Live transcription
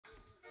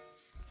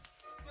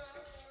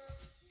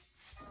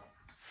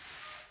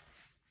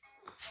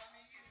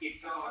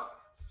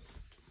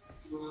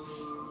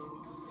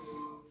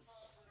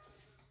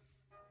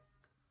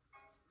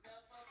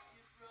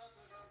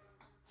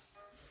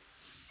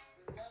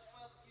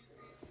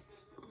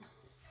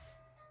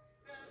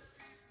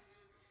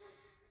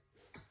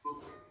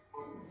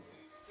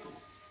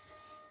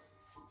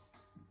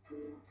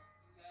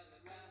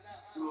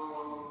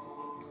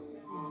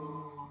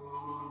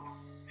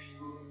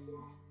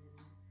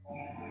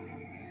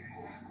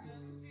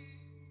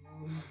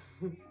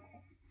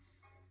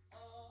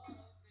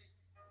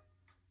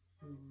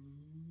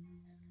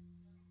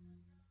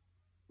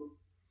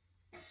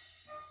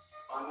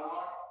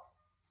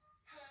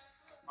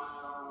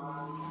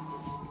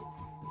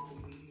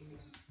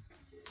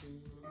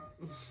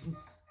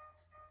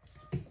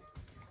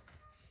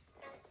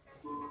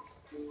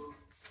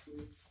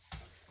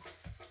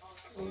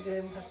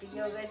Doing puppy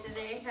yoga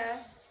today, huh?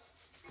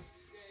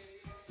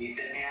 You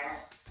did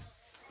now?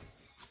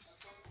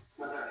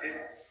 Was that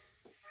it?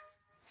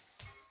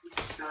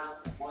 No,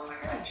 one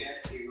like I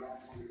checked you right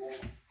on the way.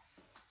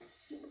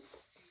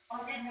 I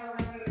didn't know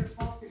whether you were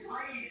supposed to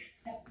breathe.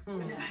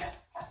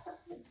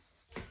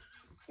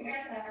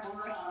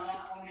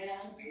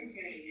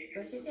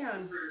 Go sit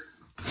down.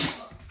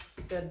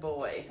 Good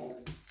boy.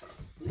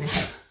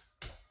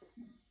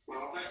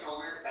 Roll the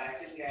shoulders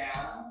back and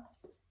down.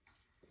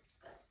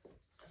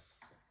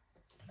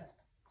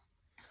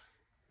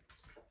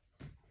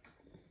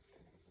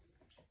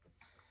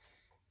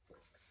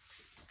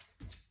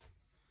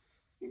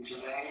 Keep your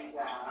legs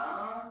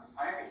down.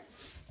 Right.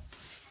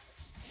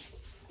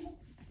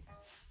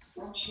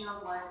 Don't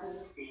shield like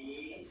the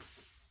feet.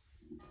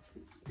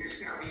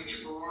 Just gonna reach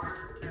forward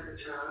with your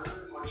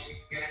toes once you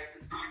get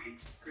the feet.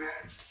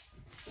 Good.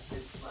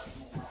 Just let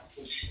me ask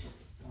this.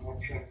 I'm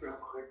gonna check real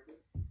quickly.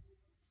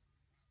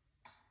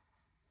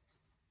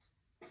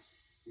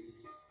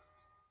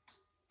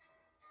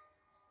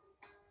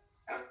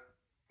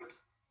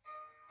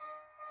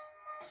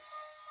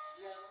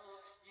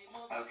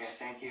 Okay,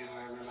 thank you,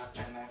 whoever left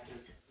that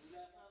message.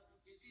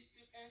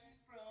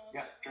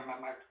 Yep, turn my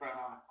microphone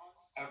on.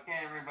 Okay,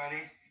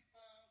 everybody.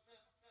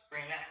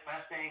 Bring that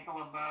left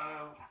ankle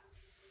above.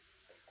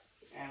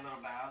 And a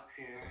little bounce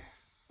here.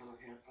 A little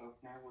hip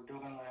opener. We're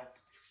doing the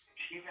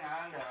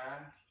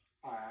Shivananda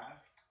class.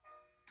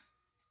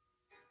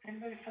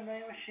 Anybody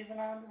familiar with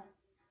Shivananda?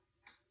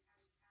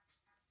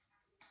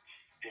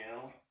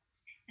 Still?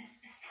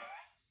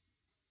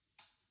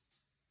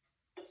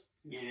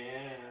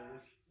 Yes.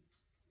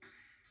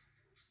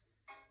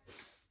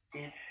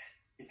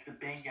 It's the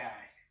big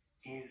guy.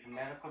 He's a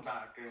medical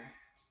doctor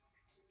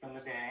from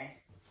the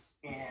day.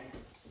 And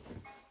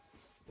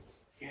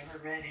if you ever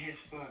read his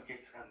book,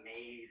 it's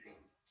amazing.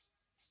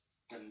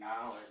 The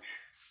knowledge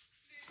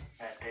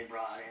that they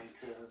brought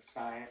into the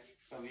science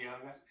of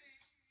yoga.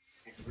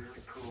 It's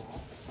really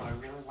cool. So I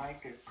really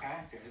like this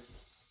practice.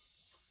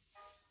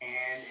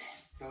 And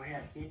go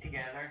ahead, feet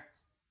together.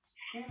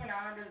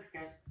 Shivananda's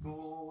got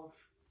schools.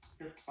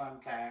 Just fun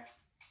fact.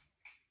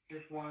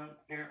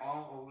 They're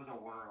all over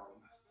the world.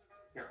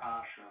 They're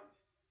ashrams.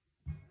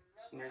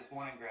 And there's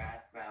one in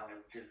Grass Valley,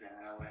 which is in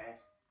LA.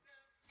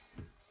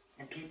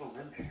 And people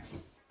live there.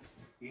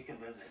 You can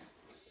live there.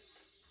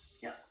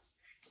 Yeah.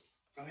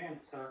 Go ahead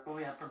and circle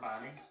the upper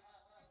body.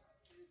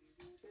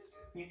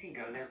 You can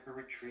go there for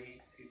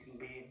retreats. You can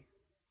be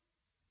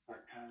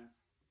part-time.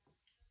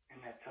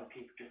 And that's how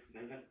people just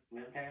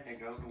live there. They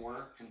go to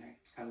work and they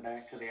come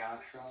back to the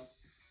ashram.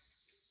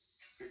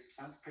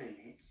 Sounds pretty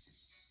neat.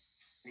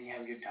 Then you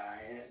have your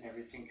diet and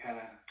everything kind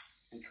of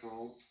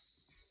controlled.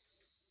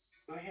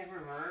 Go ahead,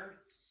 reverse.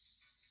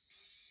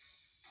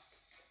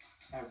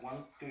 I have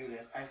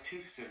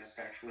two students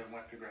actually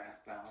went to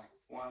Grass Valley.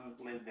 One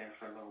lived there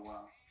for a little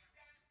while.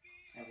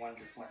 And one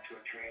just went to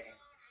a training.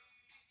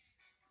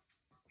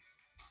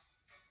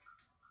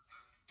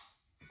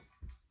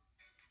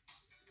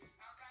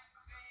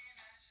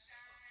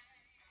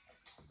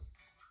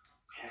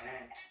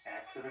 Okay,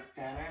 back to the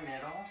center,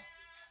 middle.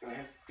 Go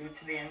ahead, scoot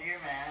to the end of your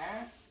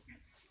mat.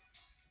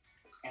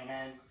 And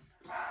then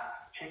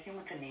check in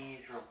with the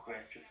knees real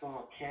quick. Just a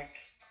little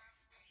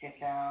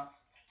kick out.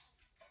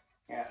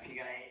 Yeah, if you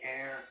got any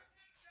air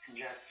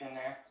congestion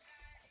there,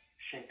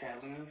 shake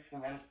that loose.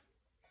 And then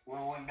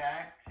rolling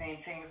back, same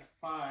thing with the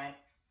spine.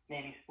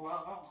 Maybe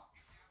slow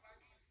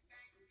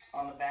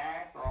on the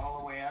back or all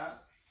the way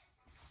up.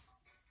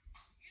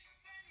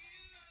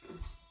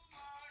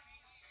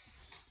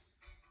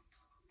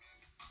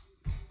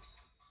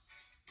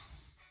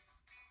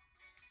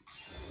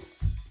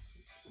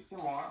 Two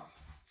more.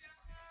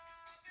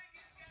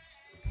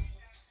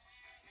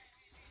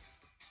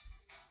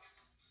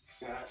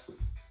 Good.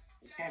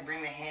 Okay,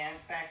 bring the hands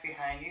back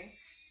behind you.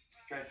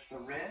 Stretch the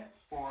wrists,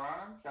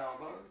 forearms,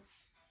 elbows.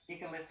 You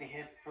can lift the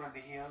hips toward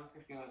the heels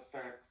if you want to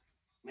start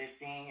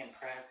lifting and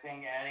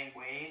pressing, adding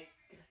weight.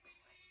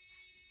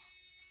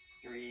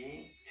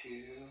 3,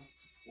 2,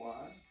 1.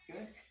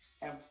 Good.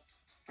 Now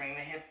bring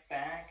the hips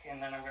back,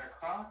 and then I'm going to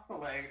cross the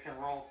legs and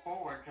roll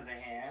forward to the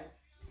hands.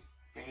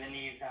 Bring the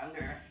knees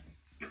under.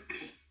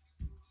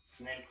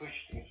 And then push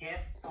the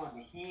hips toward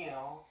the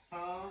heel.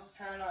 Toes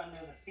turn under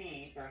the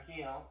feet or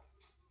heel.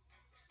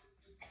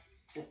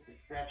 Just to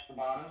stretch the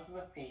bottoms of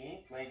the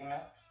feet,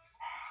 ligaments.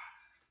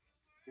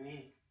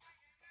 Breathe.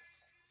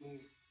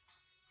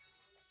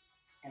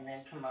 And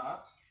then come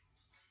up.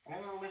 And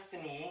then we'll lift the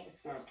knee,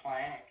 let's go to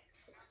plank.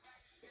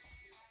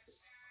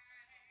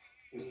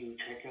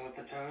 Check in with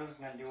the toes,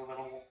 and then do a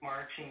little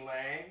marching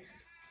leg.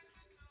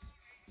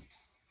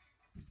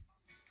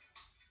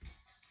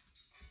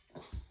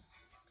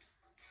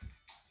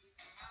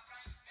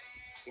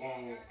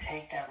 And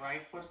take that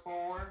right foot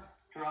forward,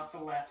 drop the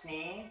left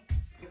knee.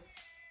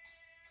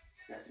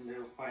 Set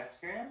into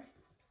equestrian.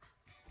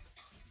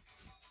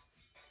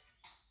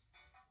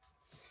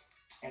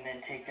 And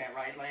then take that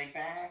right leg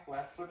back,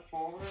 left foot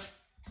forward,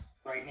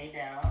 right knee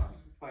down,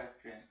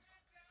 equestrian.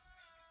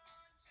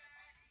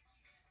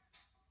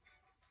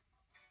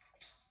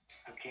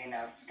 Okay,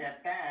 now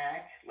step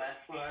back,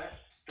 left foot,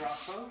 drop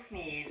both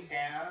knees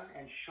down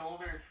and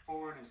shoulders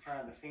forward in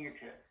front of the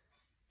fingertips.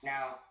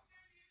 Now,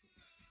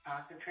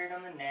 concentrate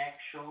on the neck,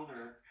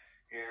 shoulder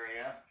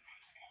area.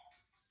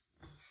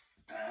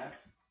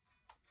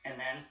 And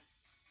then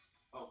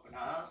open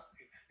up,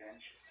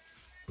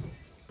 extension.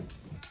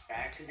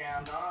 Back to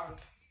down dog.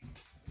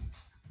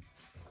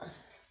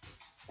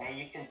 And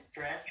you can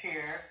stretch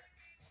here.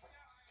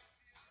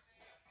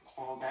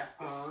 Hold that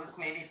pose.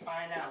 Maybe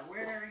find out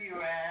where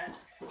you're at,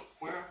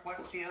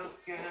 what feels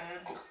good.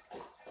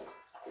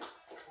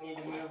 Need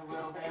to move a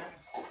little bit.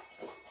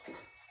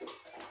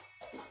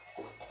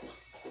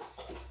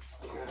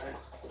 Good.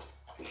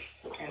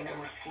 And then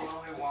we're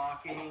slowly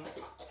walking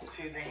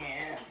to the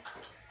hand.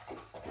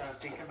 So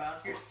think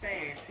about your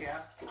space,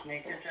 yeah?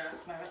 Make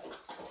adjustments,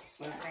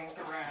 move things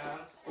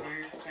around, clear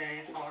your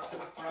space, walk to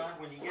the front.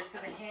 When you get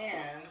to the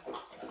hand,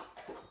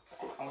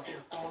 I want you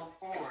to fold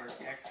forward,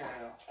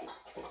 exhale.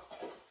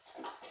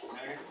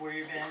 Notice where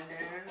your bend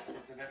is.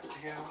 Is it at the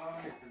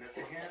tailbone? Is it at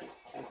the hip?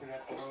 Is it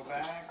at the low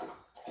back?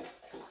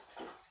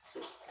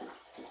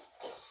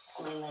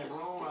 And then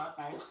roll up,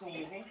 nice and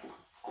easy.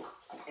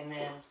 And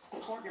then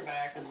support your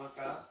back and look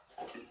up.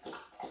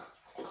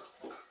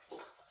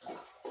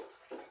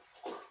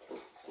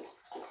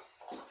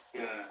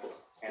 Good.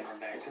 And then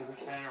back to the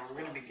center.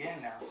 We're going to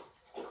begin now.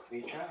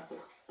 Reach up.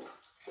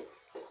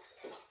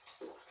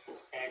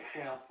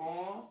 Exhale,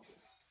 fold.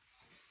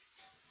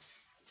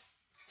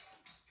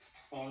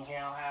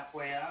 Inhale,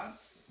 halfway up.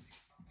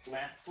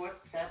 Left foot,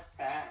 step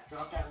back.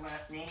 Drop that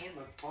left knee,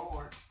 look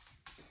forward.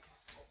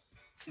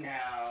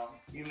 Now,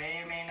 you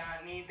may or may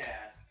not need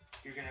that.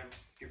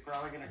 You're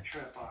probably gonna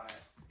trip on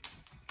it.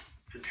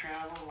 So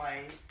travel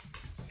light,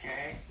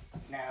 okay?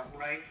 Now,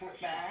 right foot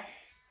back.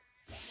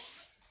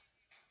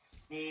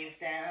 Knees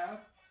down.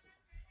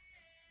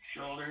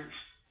 Shoulders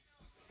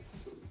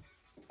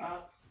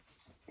up.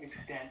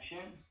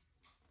 Extension.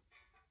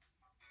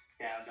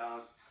 Down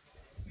dog.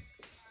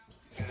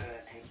 Good.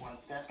 Take one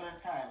step at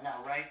a time.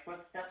 Now, right foot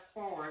steps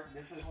forward.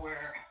 This is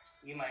where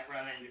you might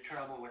run into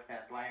trouble with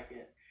that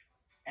blanket.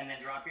 And then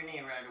drop your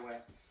knee right away.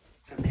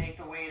 So take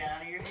the weight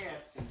out of your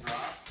hips and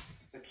drop,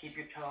 but keep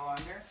your toe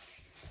under,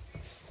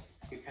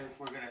 because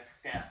we're going to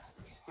step.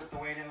 Put the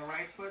weight in the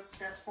right foot,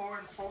 step forward,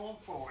 and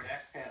fold forward.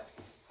 Exhale.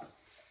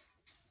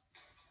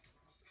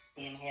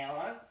 Inhale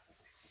up.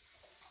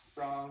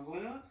 Strong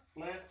glute.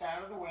 Lift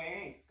out of the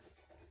way.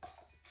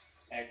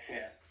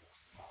 Exhale.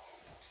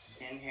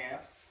 Inhale.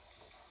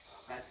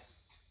 Left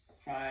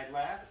side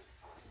left.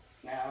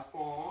 Now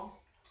fold.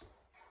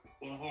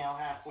 Inhale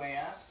halfway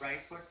up.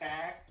 Right foot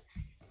back.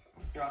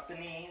 Drop the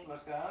knee.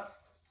 Look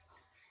up.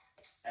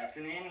 That's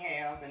an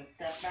inhale. Then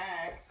step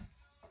back.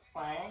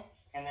 Plank.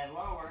 And then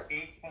lower.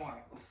 8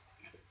 points.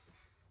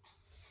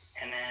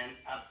 And then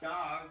up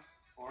dog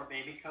or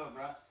baby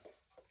cobra.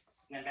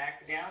 And then back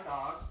to down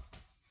dog.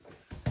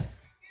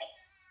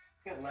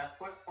 Good. Left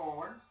foot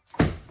forward.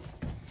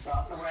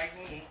 Drop the right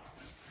knee.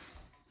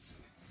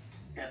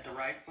 Step the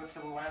right foot to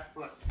the left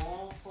foot.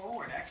 Pull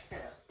forward.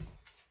 Exhale.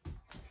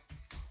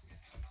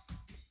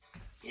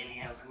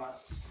 Inhale, come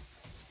up.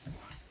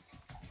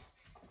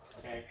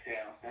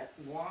 Exhale. That's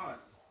one.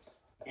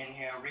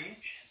 Inhale,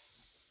 reach.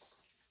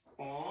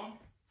 Hold.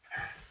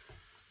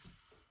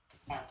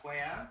 Halfway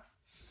up.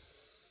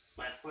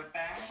 Left foot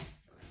back.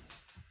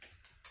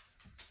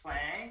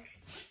 Plank.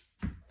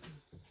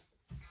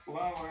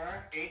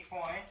 Lower. 8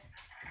 points.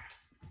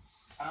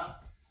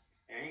 Up.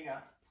 There you go.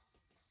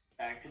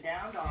 Back to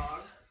down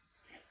dog.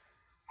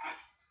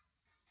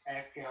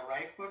 Exhale,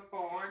 right foot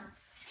forward.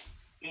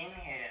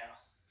 Inhale.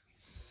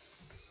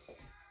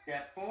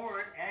 Step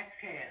forward,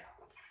 exhale.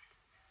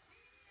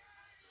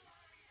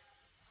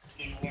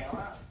 Inhale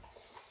up.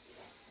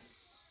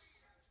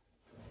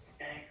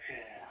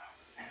 Exhale.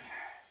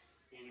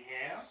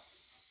 Inhale.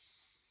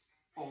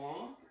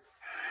 Hold.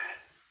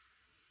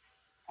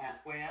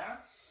 Halfway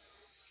up.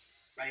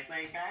 Right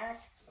leg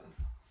back.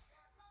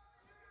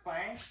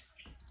 Plank.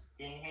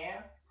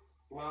 Inhale.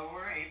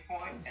 Lower, 8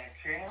 point.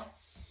 Exhale.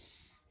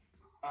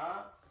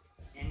 Up.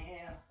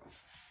 Inhale.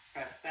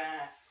 Press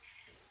back.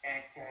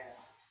 Exhale.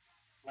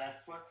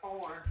 Left foot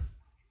forward.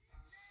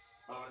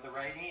 Lower the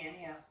right knee.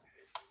 Inhale.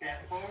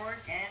 Step forward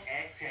and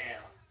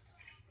exhale.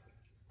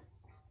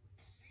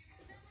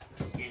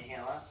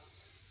 Inhale up.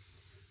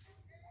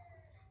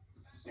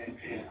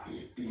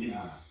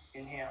 Exhale.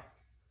 Inhale.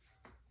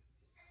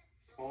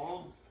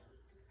 Hold.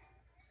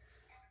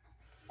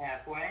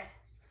 Halfway.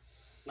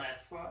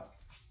 Left foot.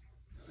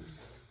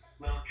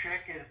 Little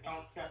trick is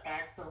don't step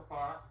back so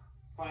far.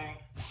 Plank.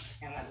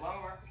 And then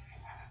lower.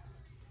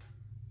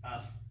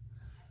 Up.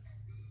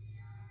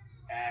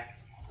 Back.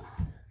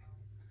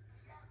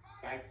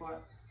 Right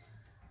foot.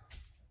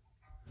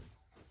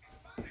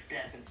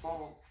 Step and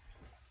fold.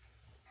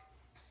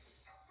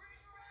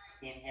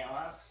 Inhale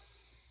up.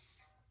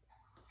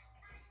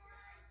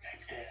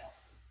 Exhale.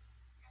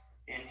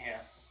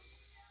 Inhale.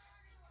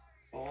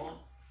 Hold.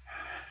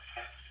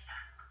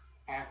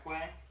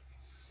 Halfway.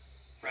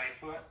 Right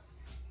foot.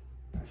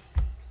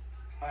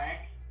 Plank.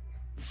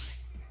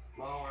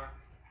 Lower.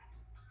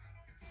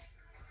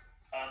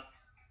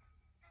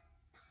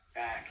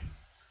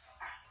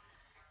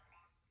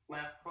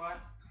 left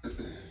foot,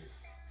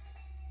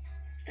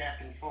 step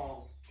and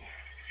fold.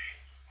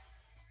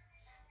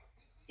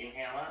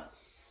 Inhale up.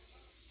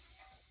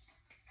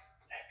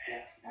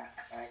 Exhale.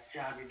 Nice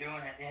job, you're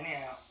doing it.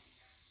 Inhale.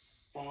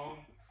 Fold.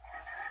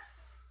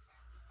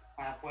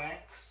 Halfway.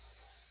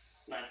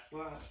 Left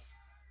foot.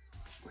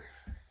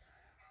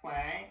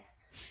 Plank.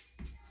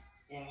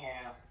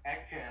 Inhale.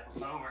 Exhale.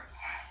 Lower.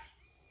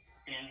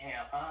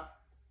 Inhale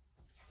up.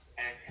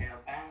 Exhale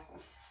back.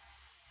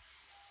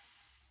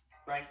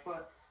 Right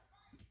foot.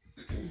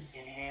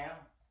 Inhale.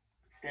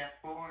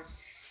 Step forward.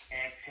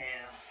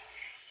 Exhale.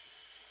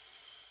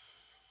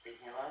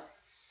 Inhale up.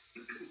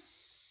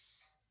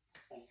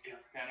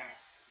 Exhale center.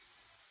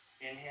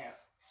 Inhale.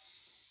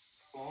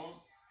 Fold.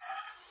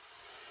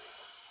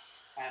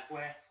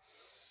 Halfway.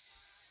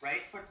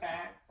 Right foot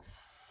back.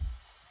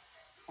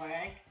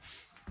 Plank.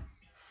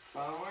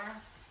 Lower.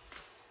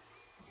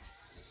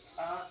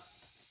 Up.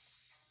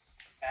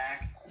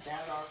 Back.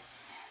 Down dog.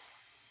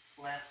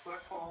 Left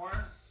foot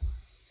forward.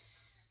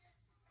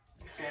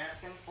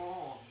 Step and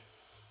fold.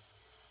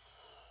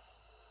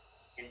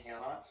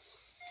 Inhale up.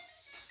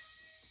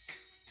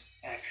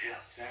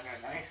 Exhale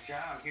center. Nice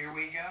job. Here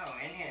we go.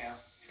 Inhale.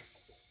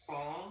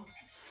 Fold.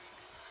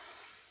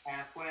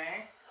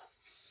 Halfway.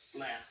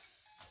 Left.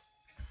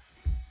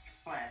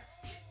 Plank.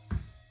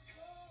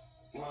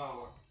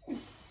 Lower.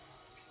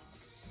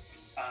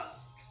 Up.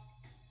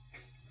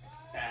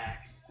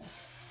 Back.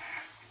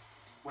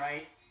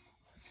 Right.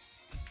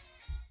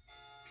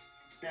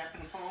 Step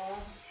and fold.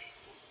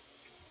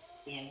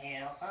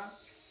 Inhale up.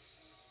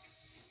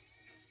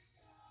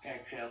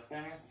 Exhale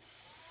center.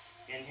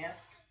 Inhale.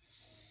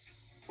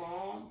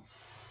 Fold.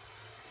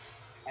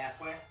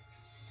 Halfway.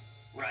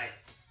 Right.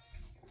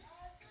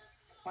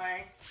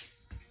 Plank.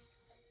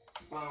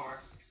 Lower.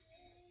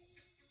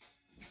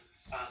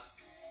 Up.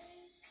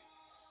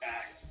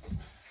 Back.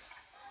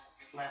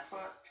 Left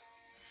foot.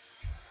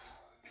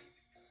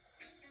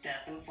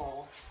 Step and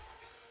fold.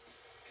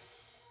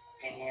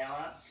 Inhale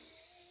up.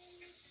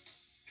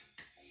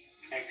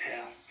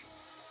 Exhale.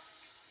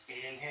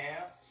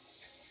 Inhale.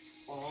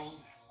 Fold.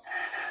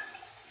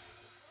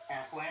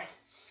 Halfway.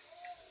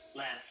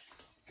 Left.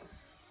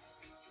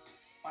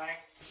 Plank.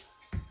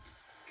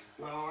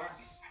 Lower.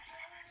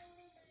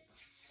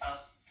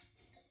 Up.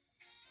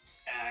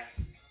 Back.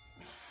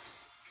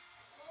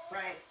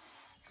 Right.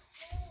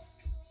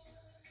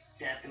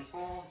 Step and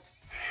fold.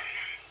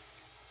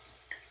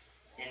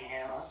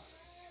 Inhale up.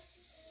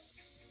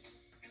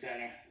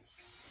 Center.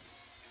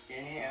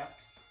 Inhale.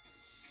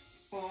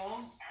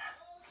 Fold.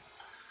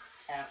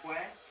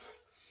 Halfway.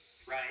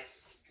 Right.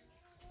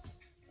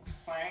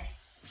 Plank.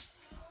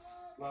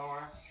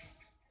 Lower.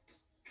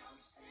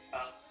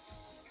 Up.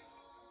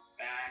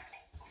 Back.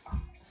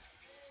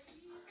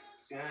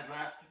 Good.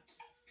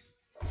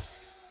 Left.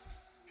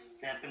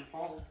 Step and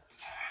fold.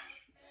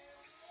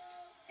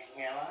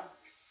 Inhale up.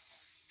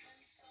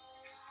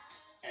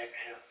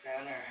 Exhale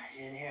center.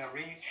 Inhale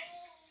reach.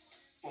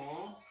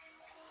 Fold.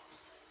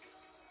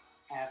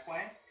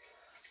 Halfway.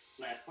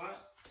 Left foot.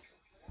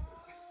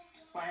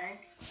 Plank.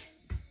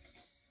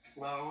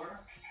 Lower.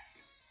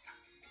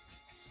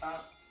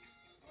 Up.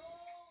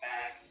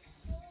 Back.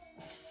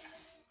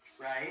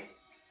 Right.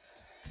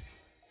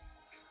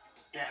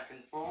 Step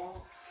and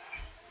fold.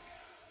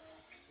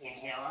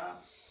 Inhale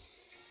up.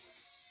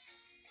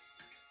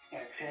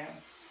 Exhale.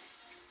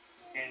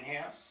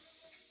 Inhale.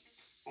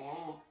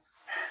 Fold.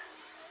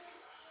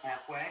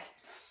 Halfway.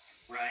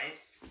 Right.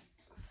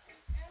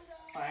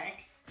 Plank.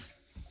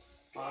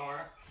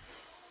 Lower.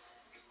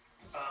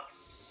 Up.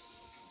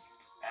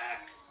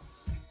 Back.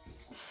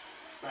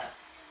 Left.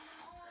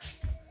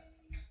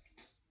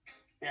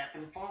 Step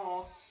and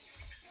fold.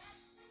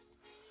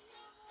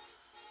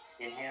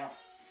 Inhale.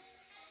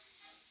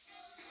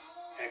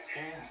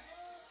 Exhale.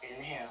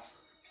 Inhale.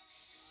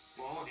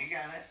 Fold. You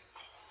got it.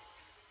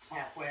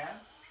 Halfway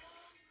up.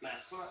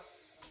 Left foot.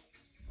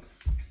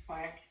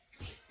 Plank.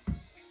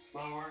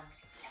 Lower.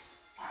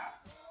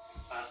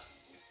 Up.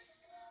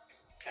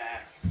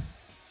 Back.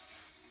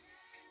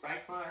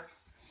 Right foot.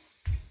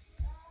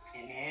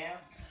 Inhale.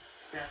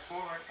 Step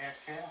forward.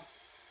 Exhale.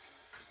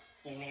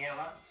 Inhale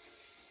up.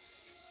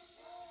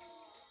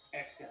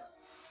 Exhale.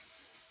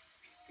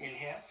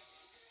 Inhale.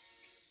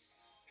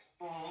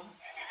 Fold.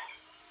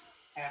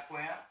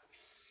 Halfway up.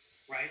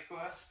 Right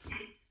foot.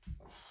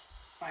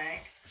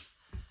 Plank.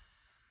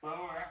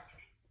 Lower.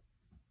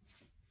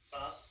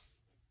 Up.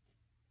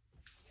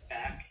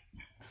 Back.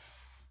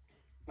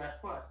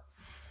 Left foot.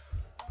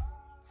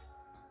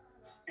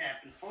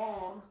 Step and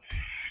fold.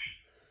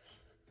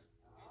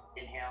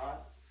 Inhale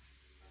up.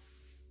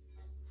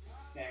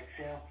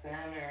 Exhale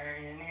center.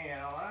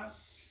 Inhale up.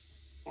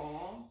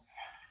 Fold.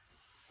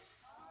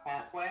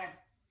 Halfway.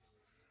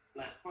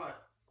 Left foot.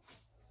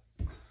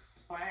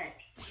 Plank.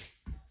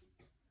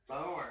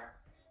 Lower.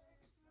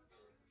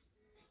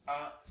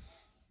 Up.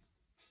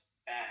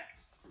 Back.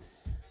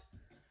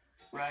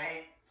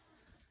 Right.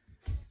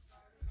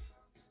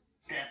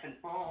 Step and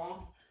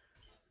fold.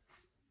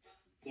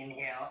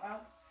 Inhale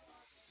up.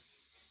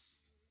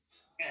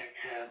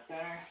 Exhale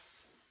center.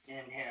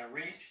 Inhale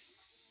reach.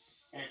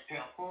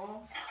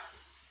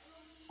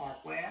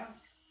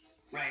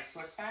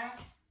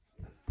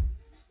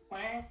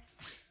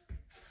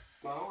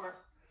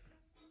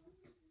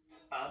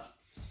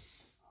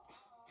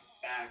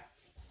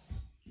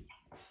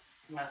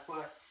 left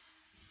foot.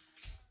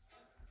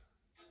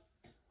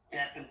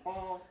 Step and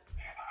fold.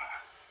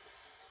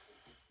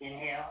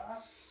 Inhale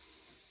up.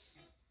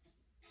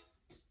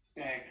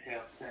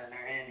 Exhale,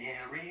 center.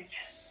 Inhale, reach.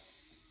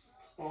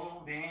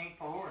 Folding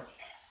forward.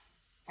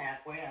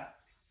 Halfway up.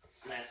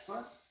 Left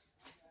foot.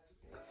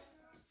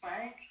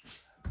 Plank.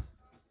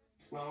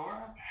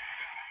 Lower.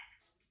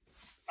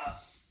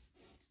 Up.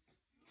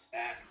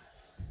 Back.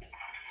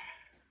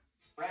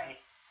 Right.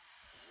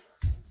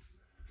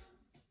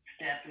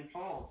 Step and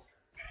fold.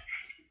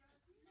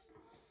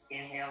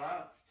 Inhale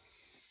up.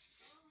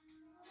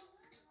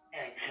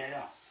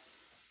 Exhale.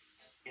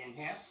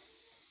 Inhale.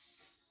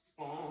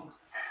 Fold.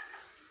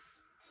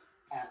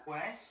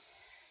 Halfway.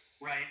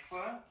 Right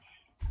foot.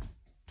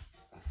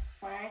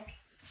 Plank.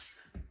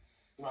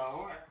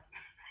 Lower.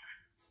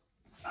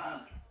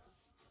 Up.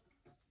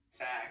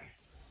 Back.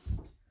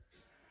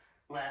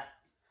 Left.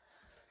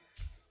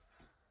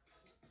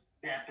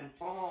 Step and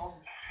fold.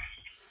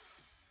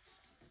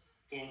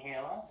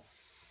 Inhale up.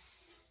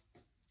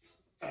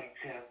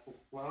 Exhale.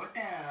 Slow it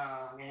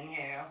down.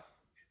 Inhale.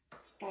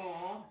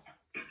 Fold.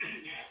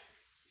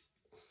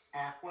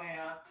 Halfway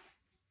up.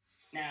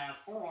 Now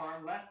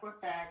form. Left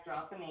foot back.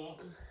 Drop the knee.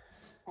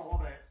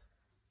 Hold it.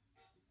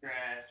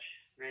 Stretch.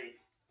 3.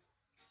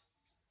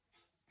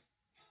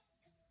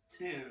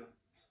 2.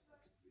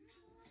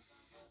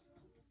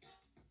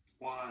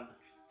 1.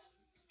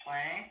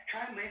 Plank.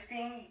 Try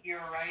lifting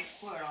your right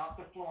foot off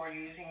the floor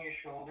using your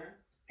shoulder.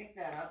 Pick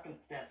that up and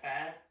step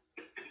back.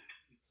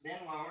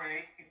 Then lower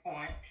 8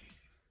 point.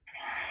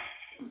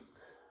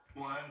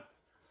 1.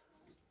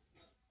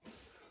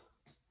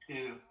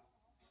 2.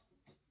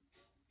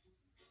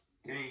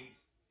 3.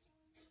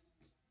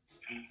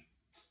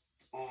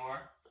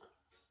 4.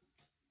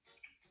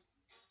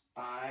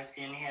 5.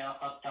 Inhale,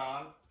 up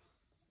dog.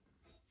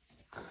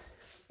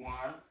 1.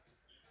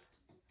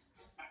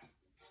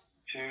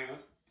 2.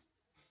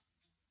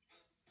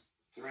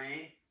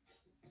 3.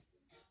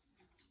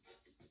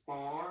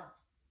 4.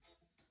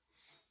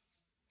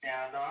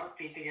 Down dog,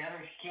 feet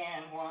together if you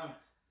can. 1.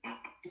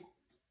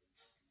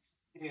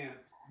 2.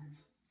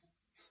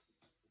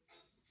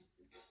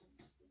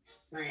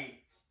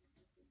 3.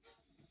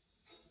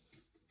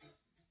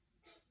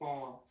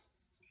 4.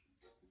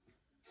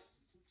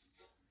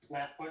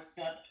 Left foot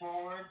steps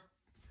forward.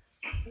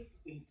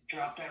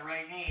 Drop that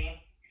right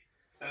knee.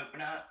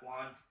 Open up.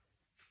 1.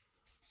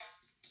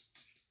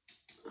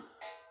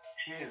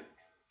 2.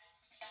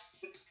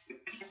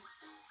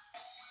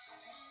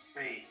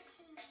 3.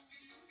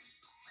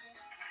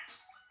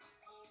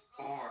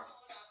 4.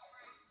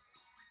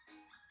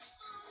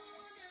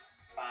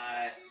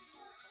 5.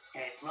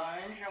 Okay,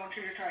 lunge. I want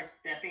you to try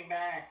stepping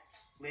back,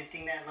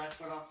 lifting that left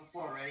foot off the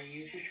floor. Ready?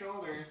 Use your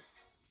shoulders.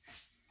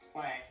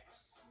 Plank.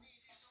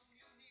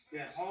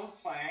 Good. Hold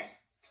plank.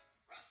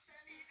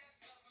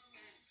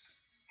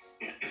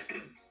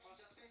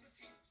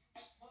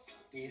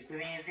 Use the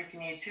knees if you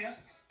need to.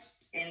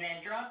 And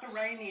then drop the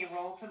right knee,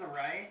 roll to the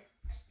right.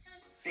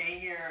 Stay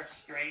here,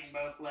 straighten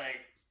both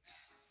legs.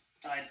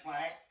 Side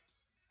plank.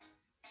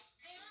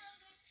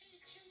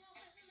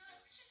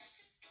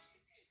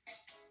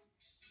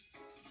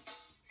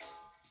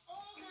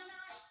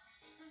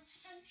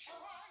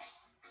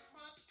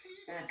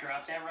 Good.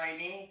 Drop that right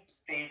knee,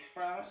 face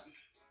front.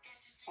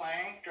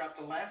 Plank. Drop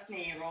the left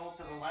knee, roll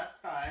to the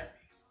left side.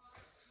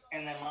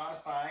 And then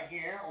modify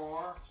here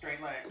or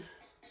straight leg.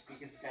 You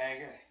can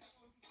stagger.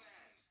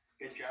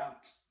 Good job.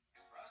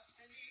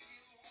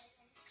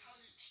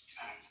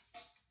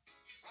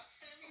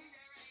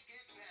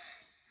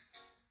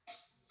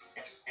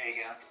 There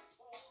you go.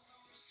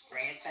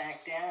 Bring it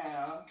back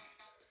down.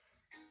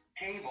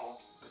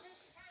 Table.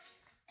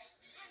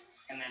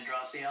 And then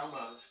drop the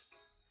elbows.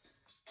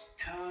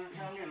 Toes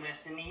under,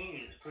 lift the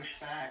knees. Push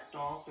back,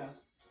 dolphin.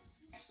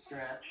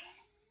 Stretch.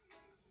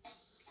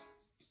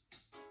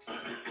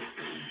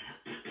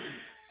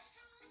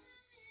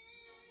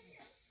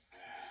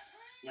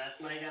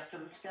 Left leg up to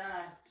the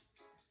sky.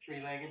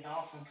 3-legged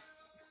dolphin.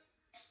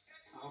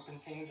 Open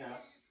things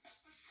up.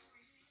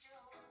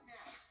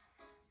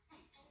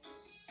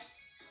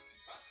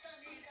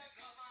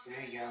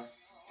 There you go.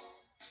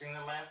 Bring the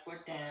left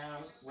foot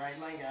down, right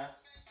leg up.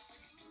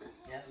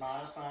 Yep,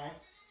 modify.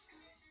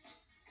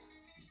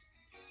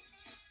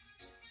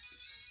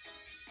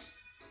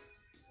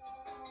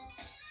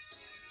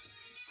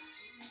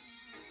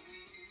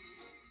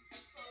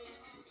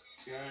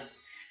 Good.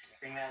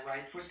 Bring that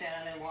right foot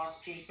down and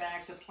walk feet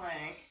back to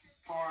plank,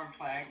 forearm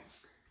plank.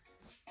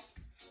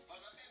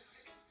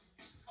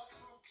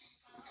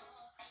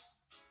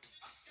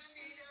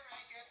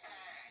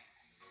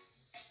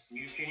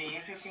 Use your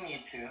knees if you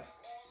need to.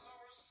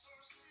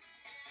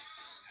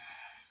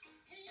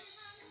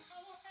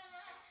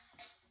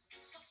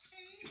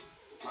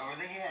 Lower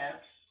the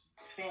hips,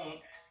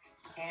 sphinx,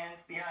 hands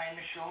behind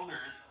the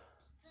shoulders.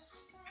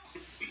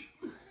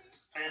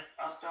 Fist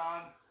up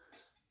dog.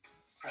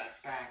 Press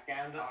back,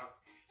 down dog.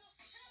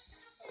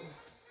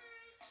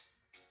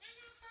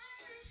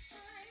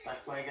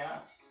 Left leg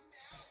up.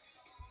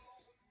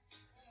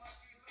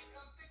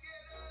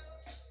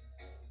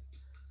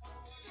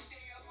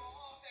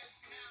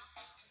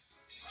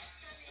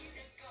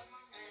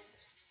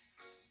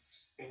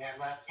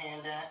 left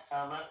hand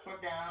down, left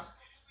foot down,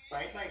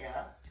 right leg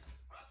up.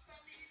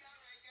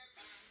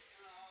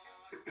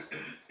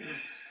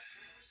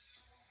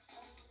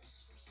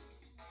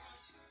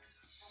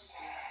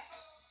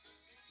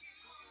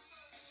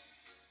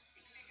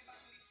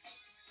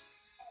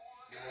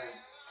 Good.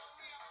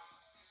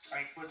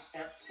 Right foot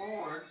steps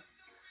forward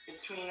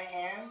between the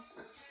hands.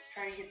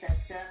 Try to get that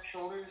step,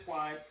 shoulders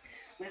wide.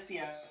 Lift the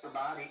upper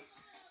body.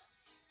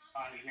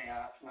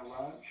 Anjaneyasana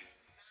lunge.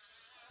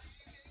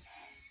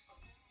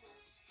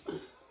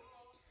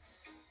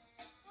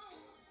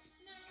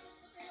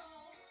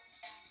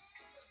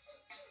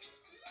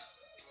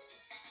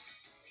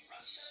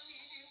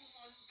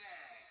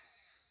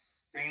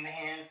 Bring the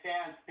hands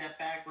down, step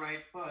back,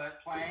 right foot,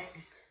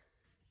 plank.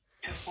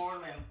 To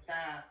forelimb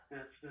fast.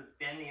 This is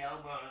bend the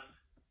elbows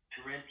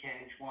to rib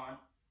cage. 1,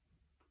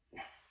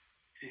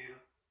 2,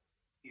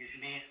 use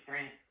your knees.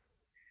 3,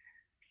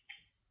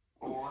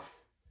 4,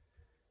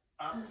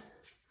 up,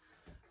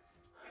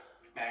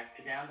 back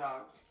to down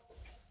dog.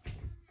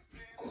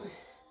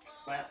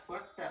 Left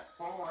foot step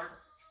forward.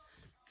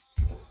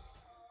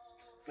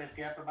 Lift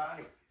the upper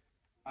body.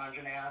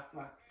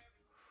 Anjaneyasana.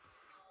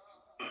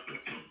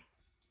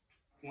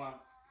 1,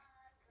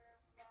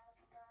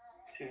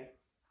 2,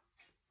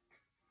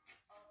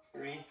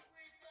 3,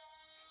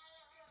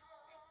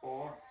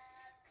 4.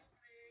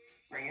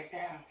 Bring it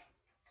down.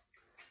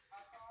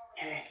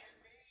 Okay.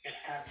 It's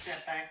time to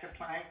step back to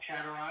plank.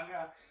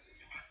 Chaturanga.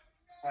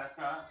 Press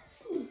up.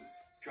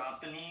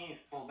 Drop the knees.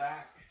 Pull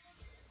back.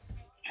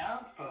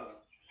 Child's pose.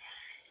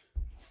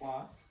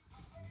 1,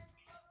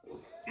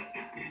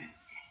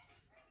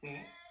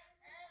 2,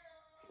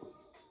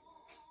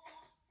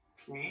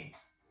 3,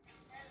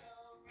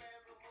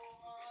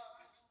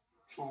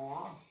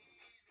 4,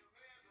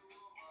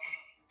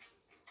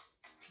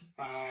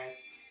 5.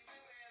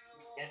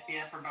 Get the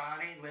upper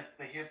body, lift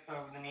the hips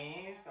over the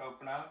knees,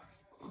 open up.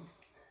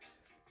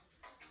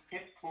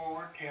 Hips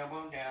forward,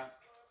 tailbone down.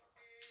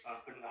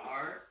 Open the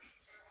heart.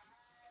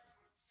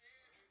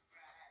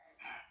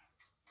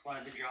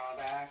 Slide the jaw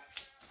back.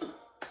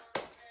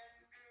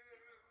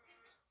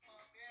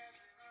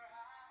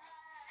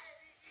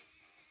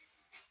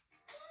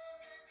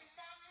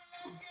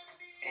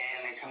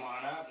 And then come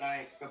on up.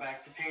 Nice. Go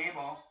back to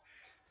table.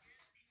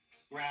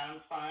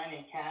 Round spine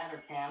in cat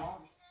or camel.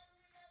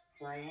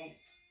 3,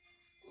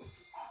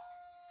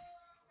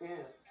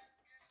 2,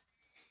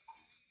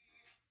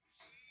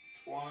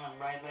 1.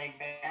 Right leg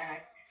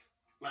back.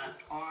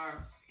 Left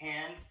arm,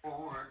 hand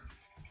forward.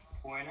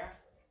 Pointer.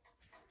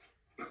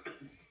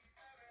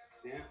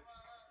 2,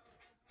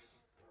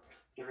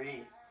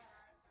 3,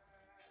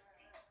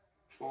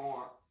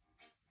 4,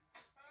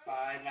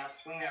 5. Now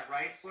swing that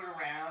right foot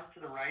around to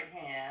the right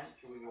hand.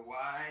 So we go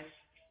wide,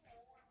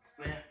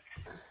 lift,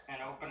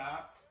 and open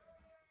up.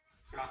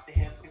 Drop the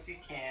hips if you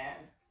can.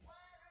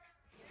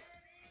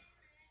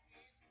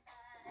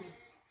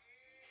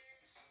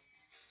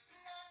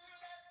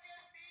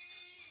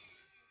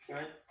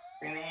 Good.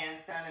 Bring the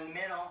hands down in the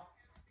middle.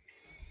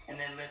 And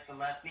then lift the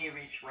left knee,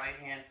 reach right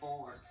hand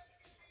forward.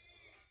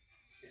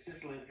 This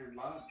is lizard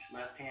lunge.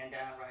 Left hand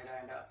down, right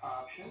hand up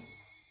option.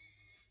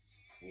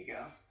 There you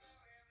go.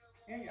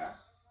 There you are.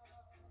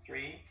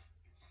 3,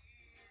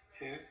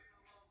 2.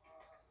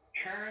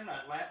 Turn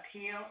the left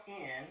heel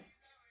in.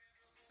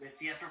 Lift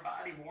the upper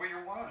body.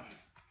 Warrior 1.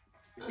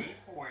 Deep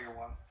warrior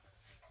 1.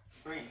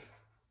 3,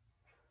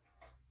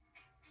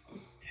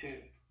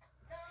 2,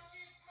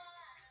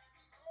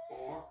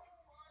 4,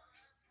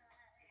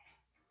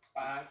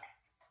 5.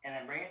 And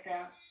then bring it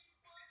down.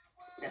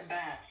 Step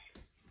back.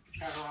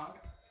 Chaturanga.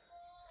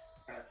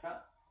 Press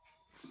up.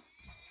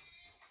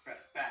 Press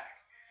back.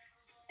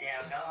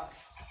 Down dog.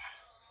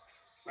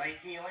 Right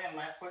heel in,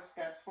 left foot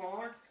steps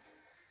forward.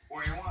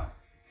 Warrior 1.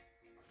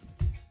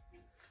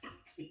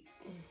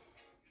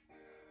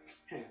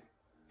 2,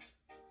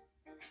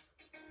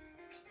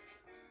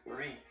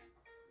 3,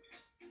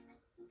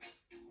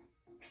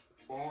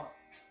 4.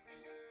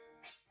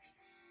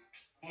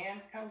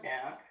 Hands come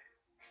down.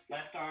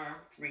 Left arm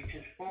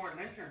reaches forward,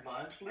 lizard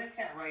lunge. Lift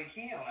that right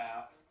heel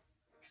out.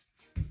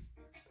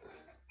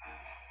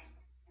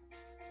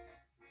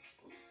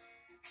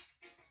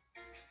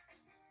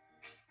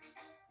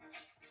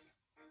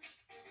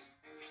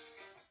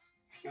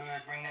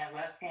 Good. Bring that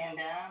left hand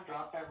down.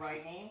 Drop that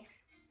right knee.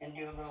 And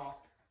do a little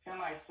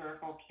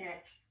semicircle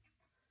kick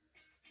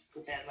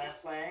with that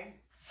left leg.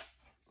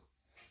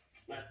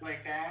 Left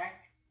leg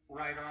back.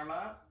 Right arm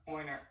up.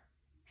 Pointer.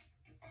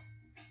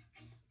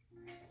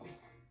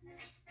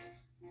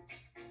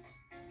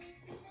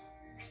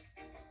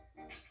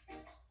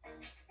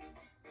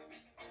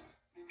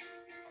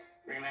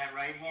 Bring that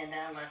right hand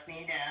down, left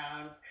knee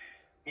down.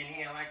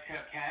 Inhale,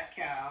 exhale,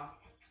 cat-cow.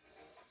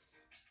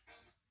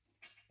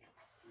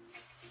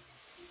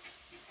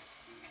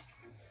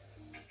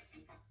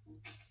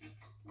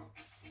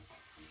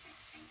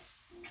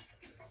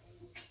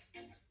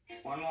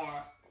 One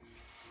more.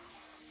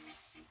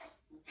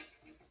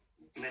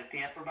 Lift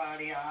the upper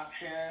body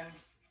option.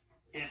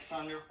 Hips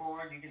under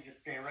forward. You can just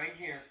stay right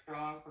here,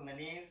 strong from the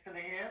knees to the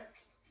hips.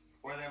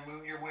 Or then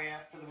move your way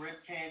up to the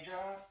rib cage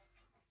up.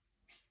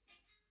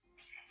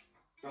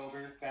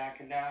 Shoulders back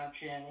and down,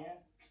 chin in.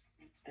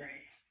 3,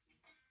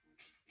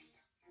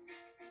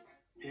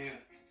 2,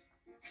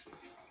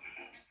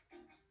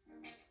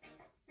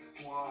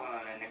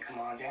 1. And then come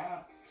on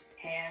down.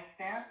 Hands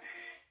down.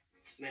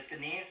 Lift the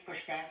knees, push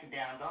back to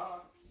down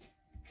dog.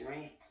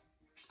 3,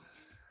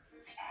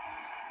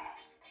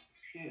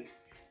 2.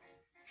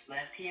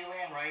 Left heel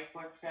in, right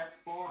foot steps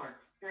forward.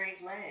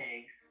 Straight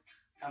legs.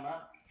 Come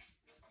up.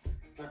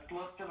 Let's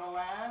look to the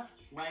left.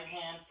 Right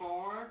hand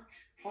forward.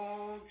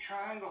 Full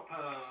triangle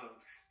pose.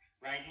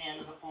 Right hand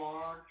to the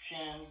floor.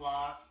 Chin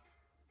block.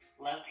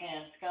 Left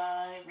hand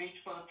sky.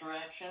 Reach both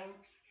directions.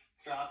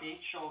 Drop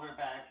each shoulder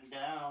back and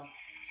down.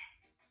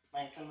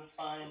 Lengthen the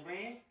spine and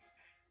breathe.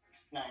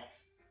 Nice.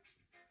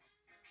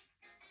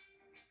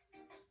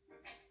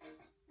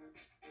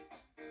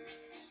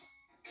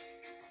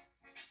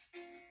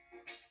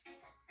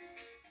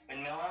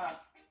 Windmill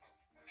up.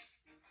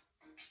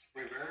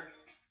 Reverse.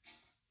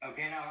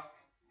 Okay, now,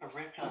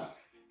 Parita.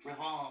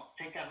 Revolve.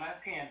 Take that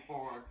left hand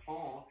forward.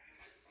 Fold.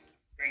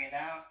 Bring it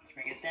out.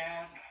 Bring it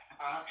down.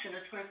 Option to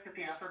twist at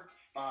the upper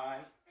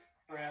spine.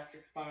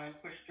 Thoracic spine.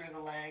 Push through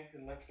the legs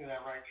and lift through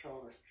that right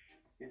shoulder.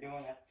 You're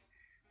doing it.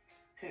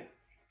 2.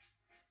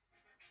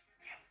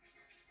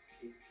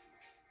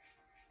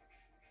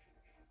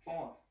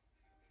 4.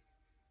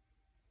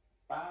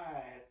 5.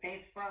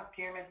 Face front.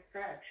 Pyramid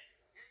stretch.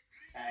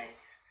 Nice.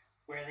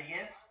 Square the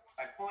hips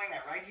by pulling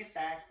that right hip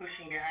back,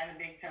 pushing behind the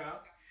big toe.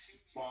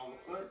 Ball the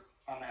foot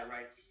on that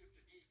right.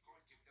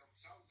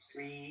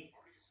 3,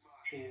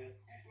 2,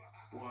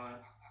 1.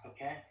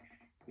 Okay.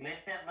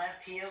 Lift that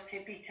left heel,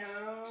 tippy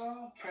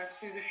toe. Press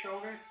through the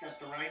shoulders. Step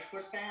the right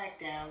foot back.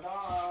 Down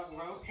dog.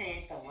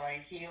 Rotate the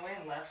right heel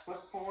in. Left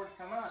foot forward.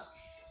 Come up.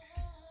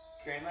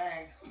 Straight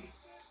leg.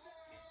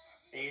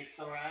 Face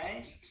the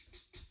right.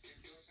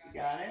 You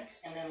got it.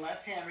 And then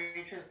left hand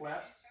reaches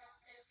left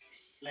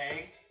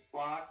leg.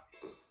 Block.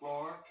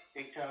 Floor.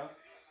 Big toe.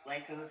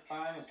 Lengthen the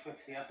spine and twist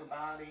the upper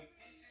body.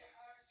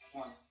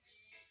 1.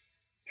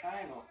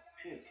 Triangle.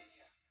 2.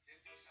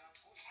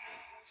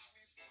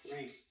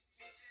 3.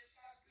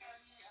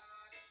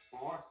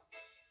 4.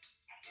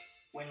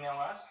 Windmill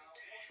up.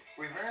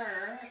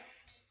 Reverse.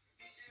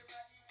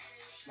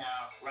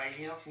 Now, right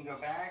heel can go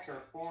back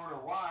or forward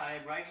or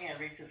wide. Right hand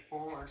reaches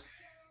forward.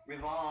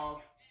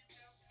 Revolve.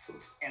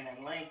 And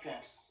then lengthen.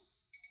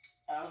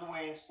 Out of the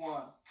way is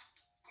 1.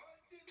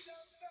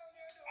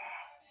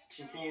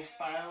 Continue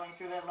spiraling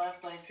through that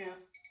left leg 2.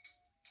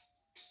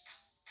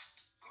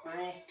 3.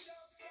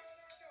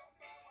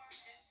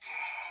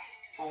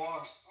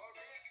 4.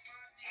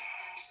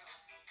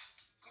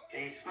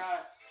 Face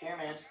front,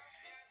 pyramid.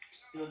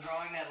 Still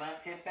drawing that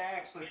left hip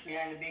back. Push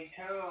behind the big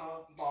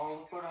toe.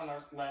 Ball the foot on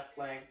the left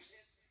leg.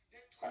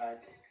 5.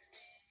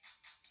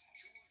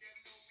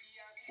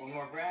 One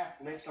more breath.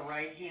 Lift the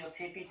right heel,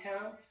 tippy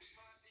toe.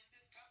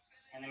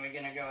 And then we're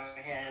going to go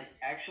ahead,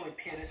 actually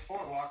pivot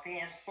forward. Walk the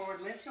hands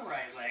forward, lift the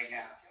right leg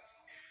out.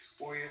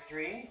 Warrior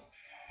 3.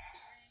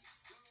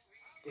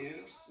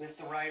 2. Lift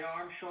the right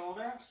arm,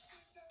 shoulder.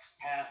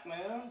 Half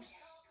moon.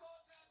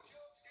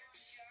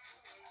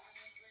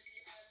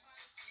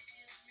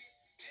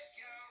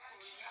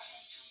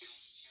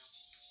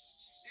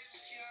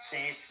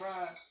 Stay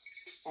front.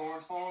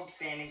 Forward fold,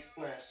 standing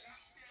split.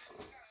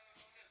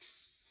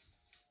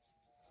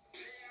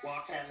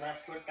 Walk that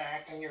left foot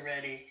back when you're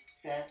ready.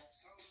 Set.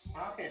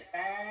 Pop it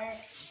back.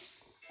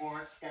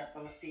 Forward step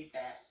on the feet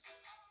back.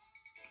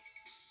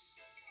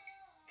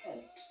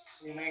 Good.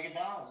 3-legged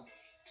dog.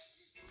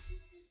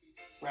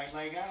 Right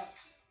leg up.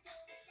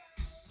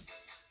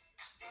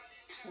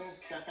 Good.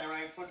 Step that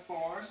right foot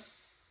forward.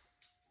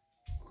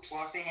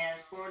 Walk the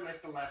hands forward,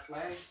 lift the left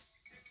leg.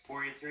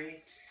 Warrior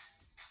 3.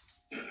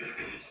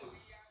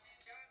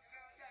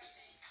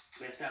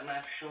 Lift that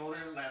left shoulder,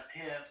 left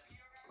hip.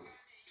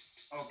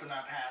 Open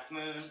up half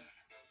moon.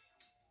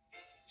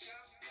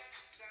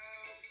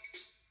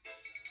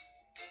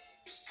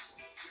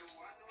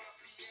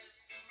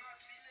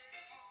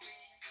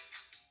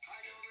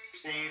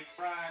 Stay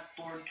front,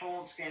 forward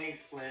fold, standing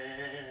split.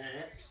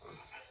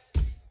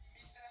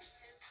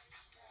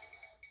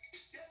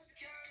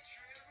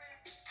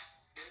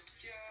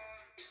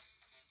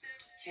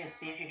 And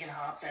see if you can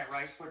hop that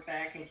right foot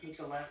back and keep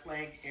the left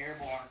leg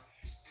airborne.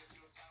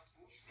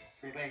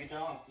 3-legged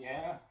dog,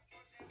 yeah.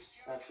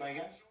 Left leg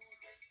up.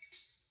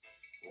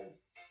 Good.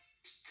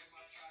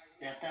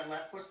 Step that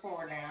left foot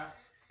forward now.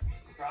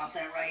 Drop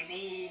that right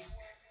knee.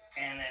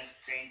 And then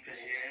sink the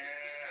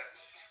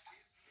hips.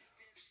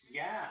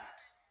 Yeah.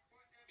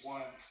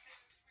 1,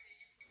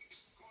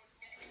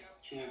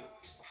 2,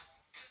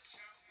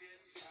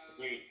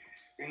 3.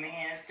 Bring the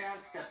hands down.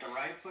 Step the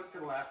right foot to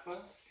the left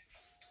foot.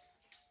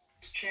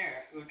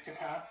 Chair,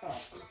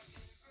 Utkatasana.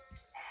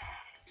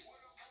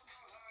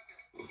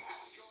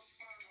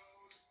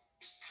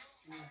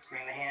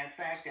 Bring the hands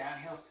back,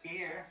 downhill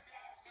spear.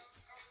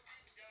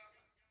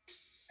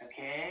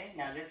 Okay,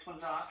 now this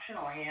one's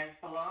optional. Hands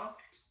below,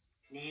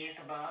 knees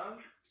above,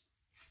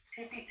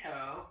 tippy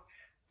toe.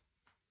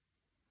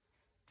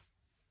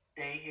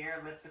 stay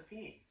here, lift the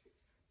feet.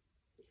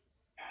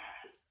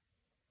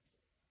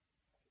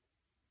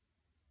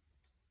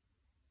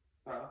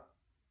 So,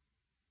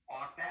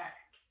 walk back.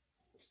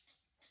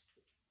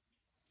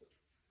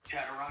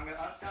 Chaturanga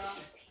up dog.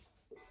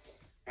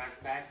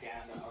 Back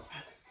down dog.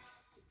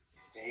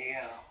 There you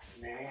go.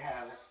 There you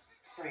have it.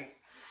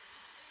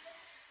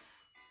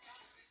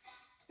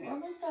 3.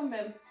 Almost done,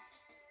 babe.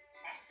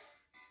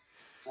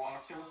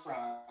 Walk to the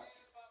front.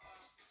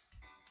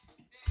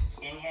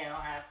 Inhale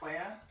halfway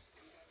up.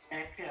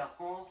 Exhale,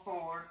 pull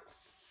forward.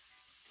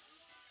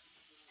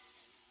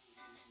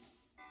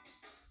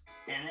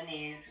 Bend the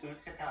knees,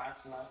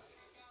 Utkatasana.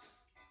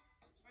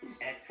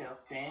 Exhale,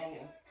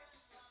 standing.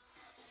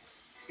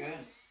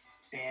 Good.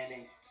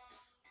 Standing.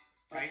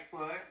 Right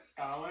foot,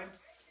 solid.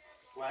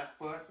 Left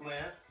foot,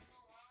 lift.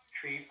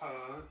 Tree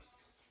pose.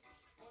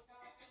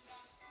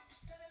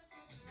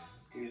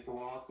 Use the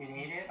wall if you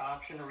need it.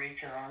 Option to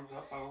reach your arms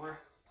up over.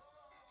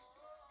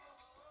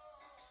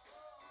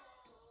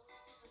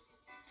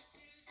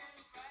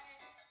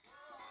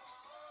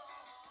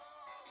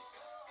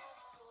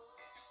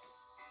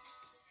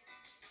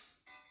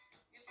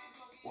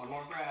 One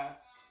more breath.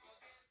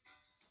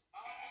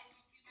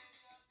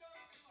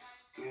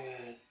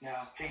 Good.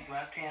 Now take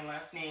left hand,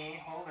 left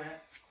knee, hold it.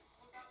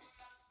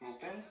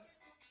 Open.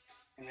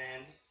 And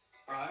then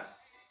front.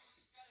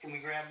 Can we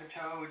grab the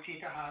toe,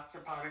 Utthita Hasta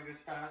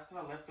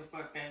Padangusthasana, lift the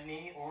foot, bend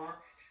knee, or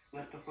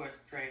lift the foot,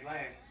 straight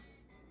leg.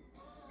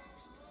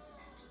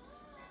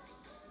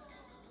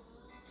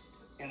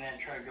 And then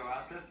try to go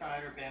out to the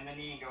side or bend the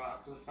knee, go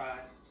out to the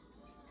side.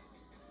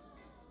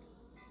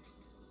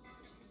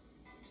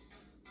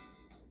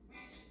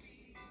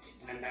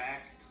 And then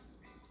back.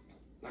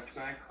 Let's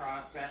go ahead and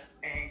cross that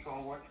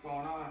ankle. What's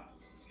going on?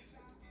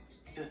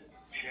 Just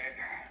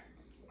chair.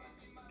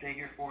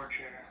 Figure 4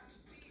 chair.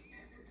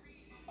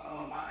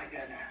 Oh my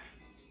goodness.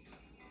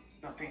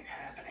 Something's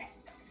happening.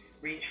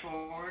 Reach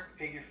forward,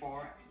 figure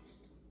 4.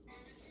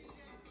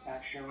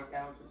 Not sure what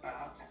that was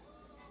about.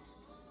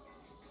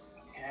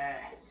 Okay.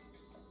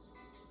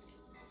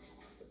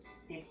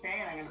 Keep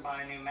saying I'm going to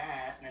buy a new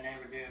mat, and I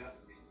never do.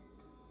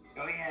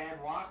 Go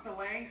ahead, walk the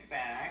legs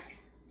back.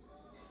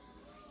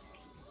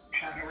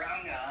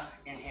 Chaturanga,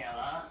 inhale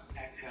up,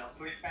 exhale,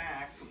 push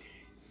back.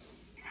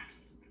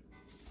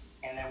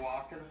 And then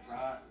walk to the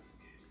front.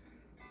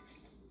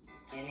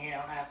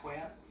 Inhale halfway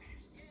up.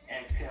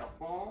 Exhale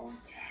forward.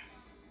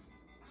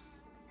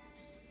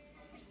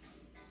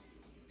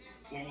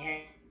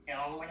 Inhale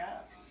all the way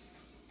up.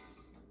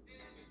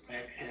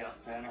 Exhale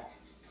center.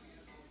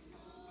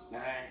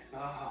 Nice.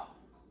 Oh.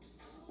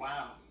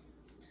 Wow.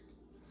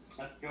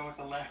 Let's go with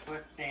the left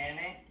foot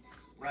standing.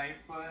 Right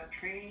foot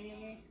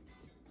tree.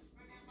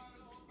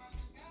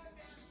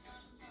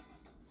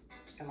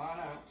 Come on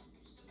up.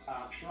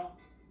 Optional.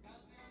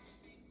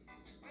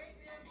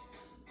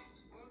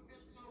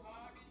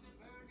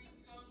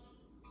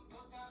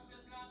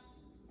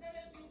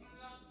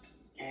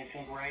 Okay,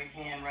 think right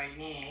hand, right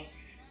knee.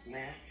 Lift,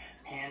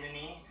 hand to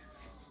knee.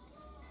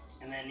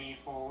 And then knee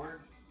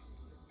forward.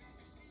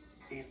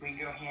 See if we can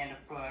go hand to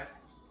foot.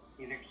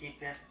 Either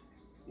keep this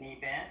knee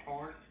bent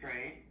or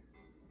straight.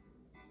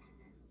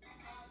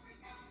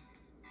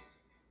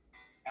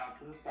 Out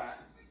to the side.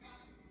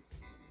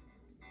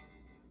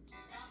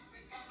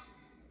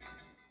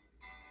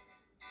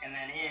 And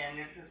then in,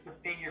 this is the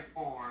figure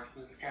 4,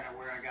 so this is kind of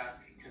where I got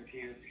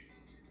confused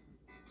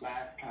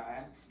last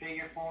time.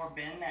 Figure 4,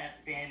 bend that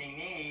standing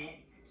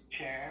knee,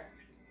 chair,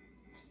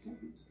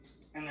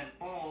 and then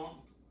fold.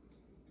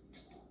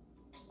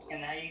 And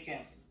now you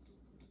can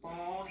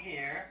fold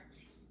here,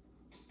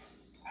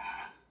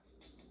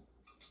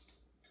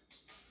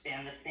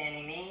 bend the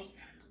standing knee,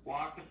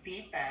 walk the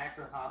feet back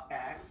or hop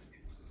back.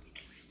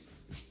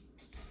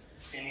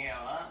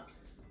 Inhale up.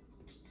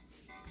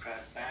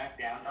 Press back,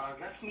 down dog.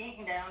 Let's meet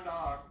in down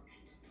dog.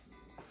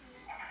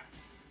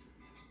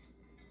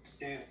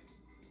 2,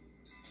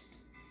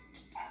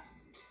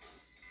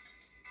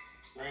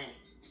 3,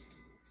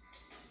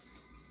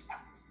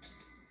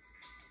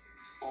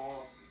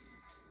 4,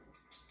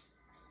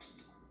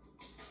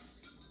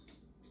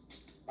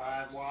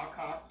 5. Walk,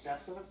 hop,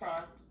 step to the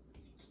front.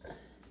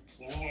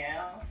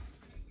 Inhale.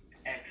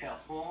 Exhale,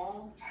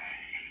 fold.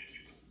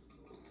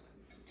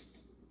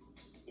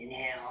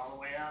 Inhale all the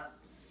way up.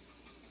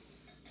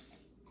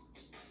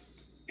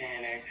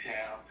 And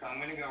exhale. So I'm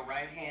going to go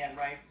right hand,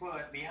 right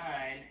foot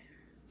behind.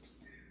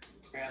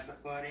 Grab the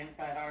foot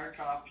inside arch,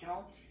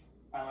 optional.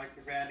 I like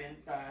to grab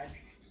inside.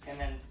 And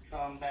then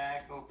thumb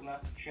back, open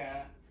up the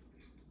chest.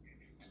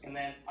 And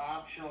then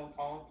optional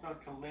also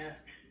to lift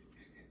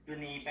the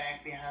knee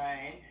back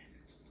behind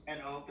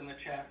and open the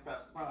chest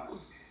up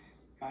front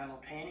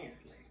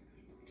simultaneously.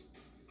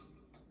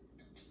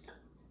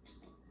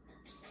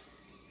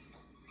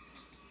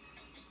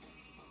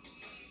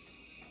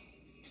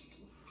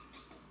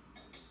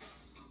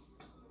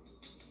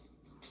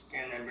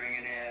 And then bring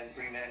it in,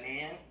 bring that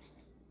knee in.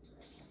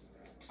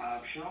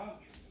 Optional.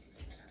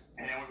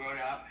 And then we'll go to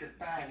the opposite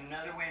side.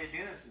 Another way to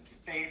do this is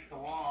to face the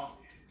wall.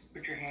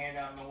 Put your hand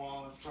out on the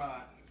wall in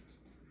front.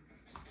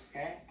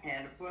 Okay,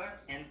 hand to foot,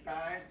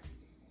 inside.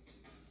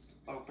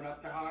 Open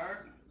up the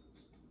heart.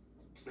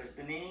 Lift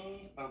the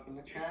knee, open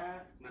the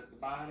chest, lift the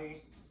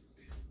body.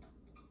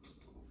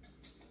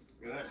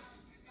 Good.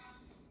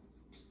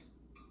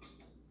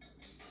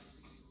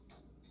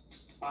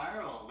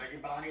 Spiral, let your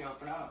body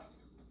open up.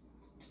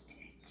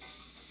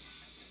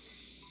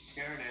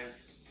 Here it is.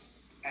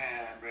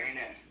 And bring it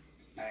in.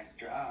 Nice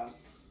job.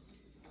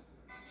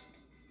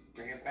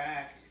 Bring it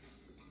back.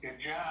 Good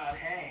job.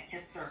 Hey,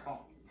 hip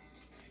circle.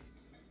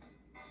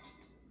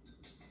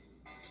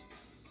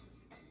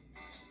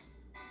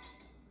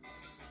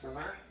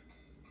 Reverse.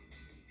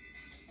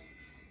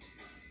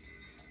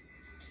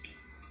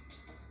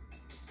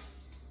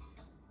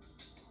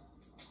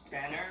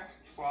 Center,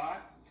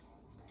 squat,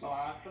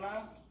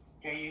 Balasana.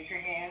 Okay, use your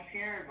hands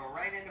here. Go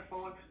right into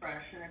full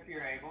expression if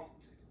you're able.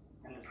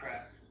 And the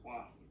press. 1,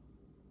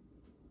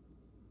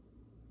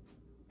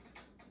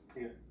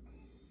 2,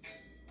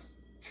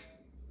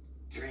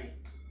 3,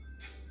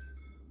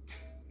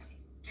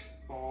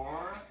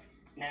 4.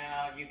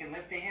 Now you can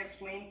lift the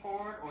hips, lean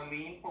forward or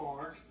lean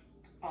forward.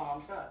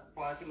 Palms up.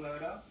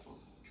 Quasimodo.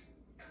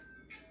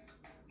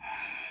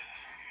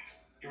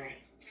 3,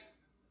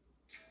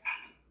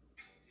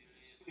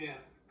 2,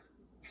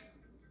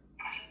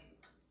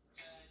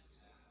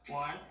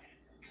 1.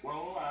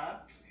 Roll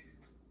up.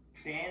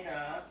 Stand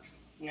up.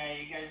 Now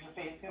you guys are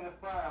facing the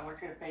front. I want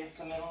you to face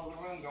the middle of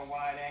the room. Go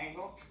wide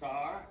angle.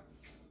 Star.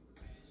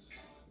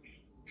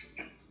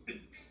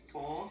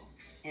 Fold.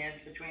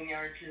 Hands between the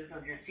arches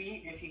of your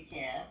feet if you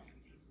can.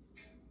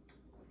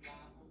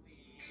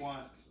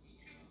 1,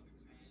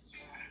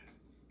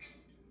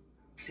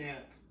 2,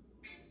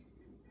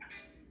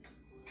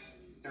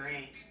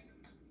 3,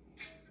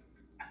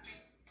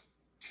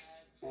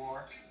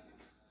 4.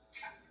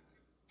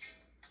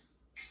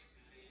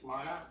 Come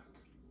on up.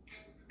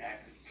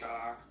 Back to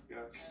star. Good.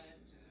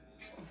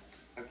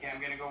 Okay, I'm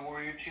going to go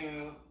warrior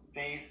 2.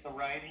 Face the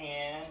right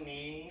hand,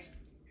 knee,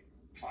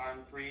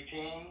 arms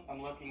reaching.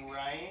 I'm looking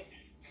right.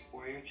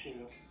 Warrior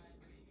 2.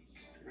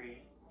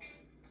 3,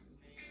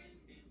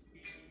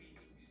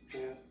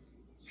 2,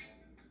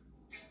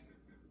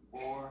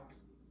 4.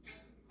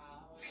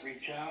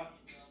 Reach out.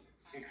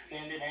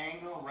 Extended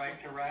angle,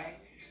 right to right.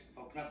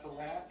 Open up the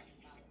left.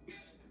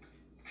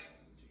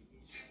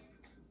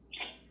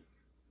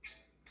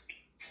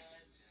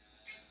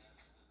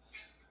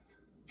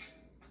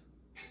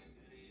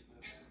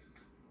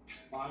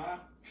 On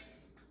up.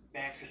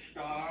 Back to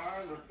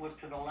star. Let's look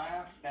to the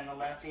left. Bend the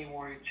left knee,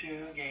 warrior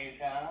 2. Gaze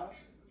out.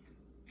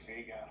 There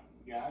you go.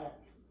 Got it.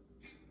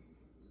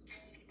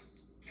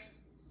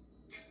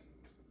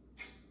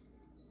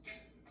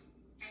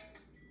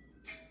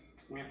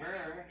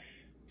 Reverse.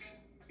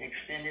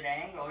 Extended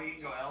angle. You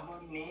can go elbow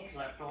to knee,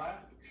 left to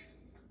left.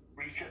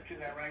 Reach up to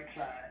that right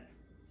side.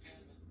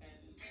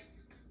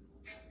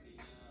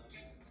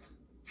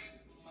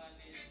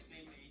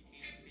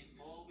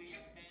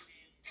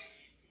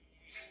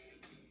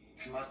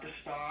 Come up the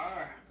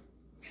star.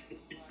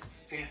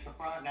 Face the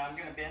front. Now I'm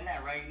going to bend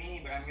that right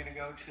knee, but I'm going to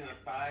go to a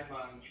side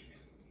lunge.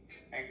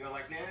 I can go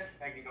like this.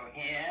 I can go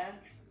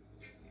hands.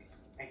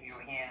 I can go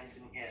hands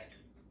and hips.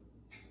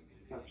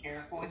 So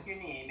careful with your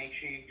knee. Make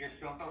sure you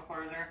just don't go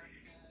further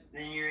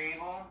than you're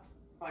able.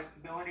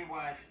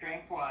 Flexibility-wise,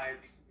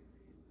 strength-wise.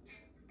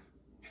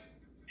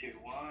 2,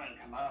 1.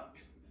 Come up.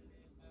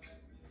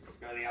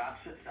 Go to the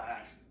opposite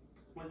side.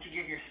 Once you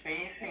get your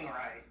spacing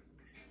right,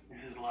 this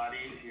is a lot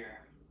easier.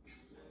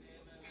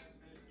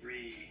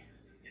 3,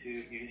 2.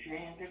 Use your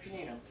hands if you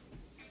need them.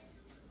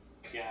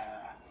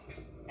 Yeah.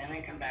 And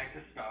then come back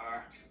to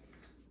star.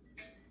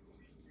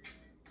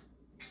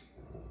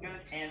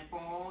 Good. And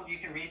fold. You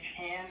can reach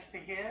hands to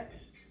hips.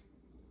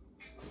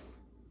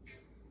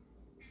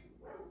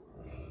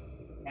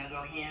 And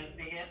go hands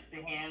to hips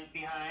to hands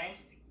behind.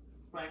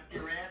 Flex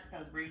your wrists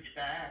and reach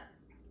back.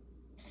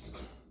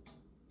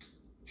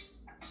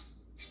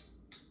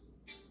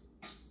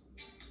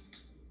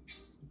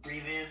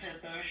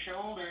 Revisit those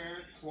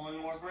shoulders. One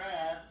more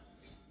breath.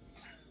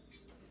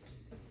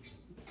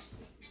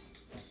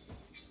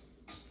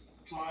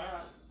 Come on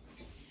up.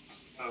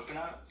 Open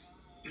up.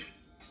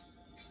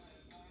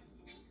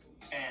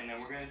 And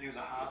then we're going to do the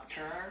hop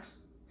turn.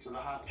 So the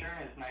hop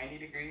turn is 90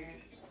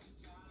 degrees.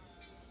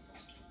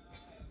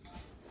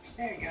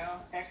 There you go.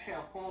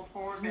 Exhale, fold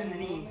forward, bend the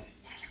knees.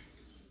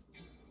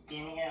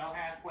 Inhale,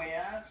 halfway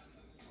up.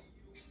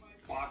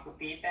 Walk the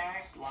feet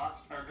back,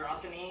 lock or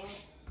drop the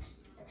knees.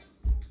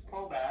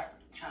 Pull back,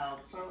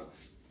 child's pose.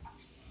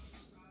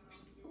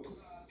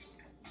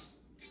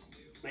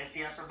 Lift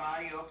the upper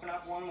body, open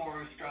up one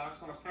more,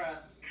 Ustrasana press.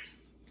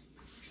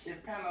 This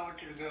time I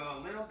want you to go a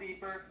little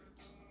deeper.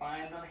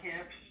 Find the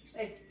hips.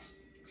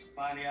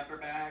 Find the upper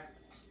back.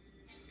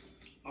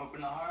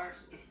 Open the heart,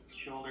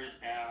 shoulders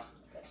down.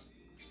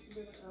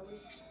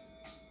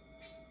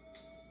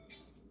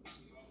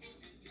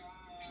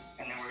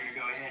 And then we're going to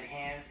go ahead,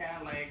 hands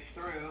down, legs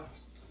through.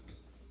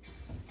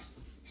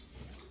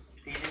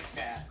 Seated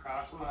stat,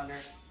 cross them under,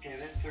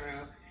 pivot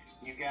through.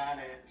 You got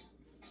it.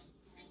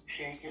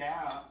 Shake it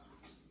out.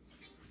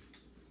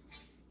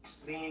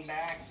 Lean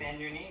back, bend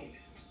your knees.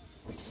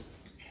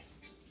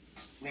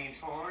 Lean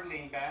forward,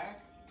 lean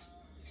back.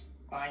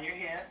 Find your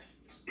hips.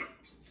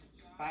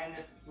 Find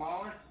the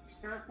smallest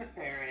surface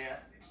area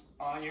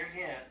on your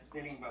hip,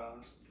 sitting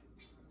bones.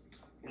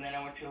 And then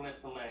I want you to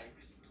lift the legs.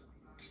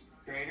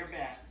 Straight or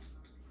bent.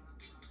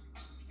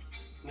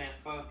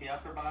 Lift both the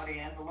upper body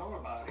and the lower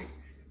body.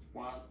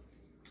 1,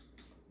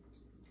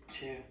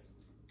 2,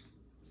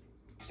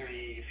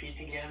 3. Feet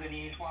together,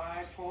 knees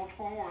wide, fold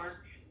forward.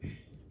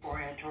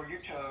 Forehead toward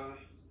your toes.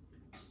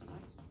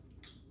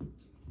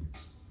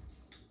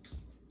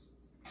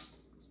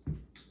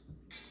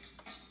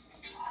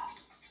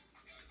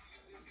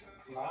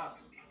 Up.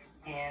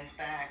 Hands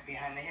back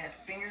behind the hips.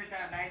 Fingers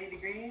out 90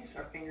 degrees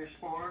or fingers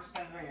forward,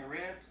 depends on your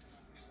wrist.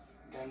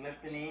 Then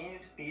lift the knees,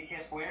 feet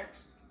hip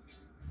width.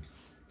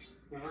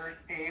 Reverse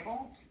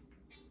table.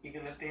 You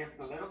can lift the hips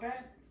a little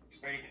bit,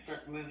 or you can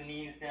start to move the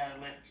knees down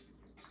and lift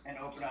and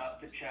open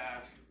up the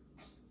chest.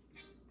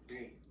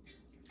 3,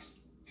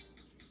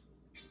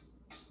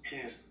 2,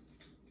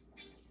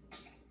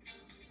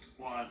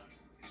 1.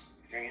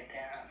 Bring it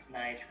down.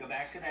 Nice. Go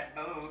back to that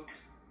boat,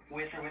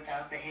 with or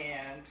without the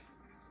hands.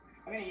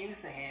 I'm going to use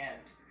the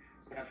hands,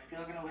 but I'm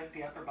still going to lift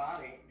the upper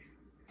body.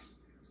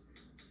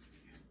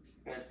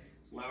 Good.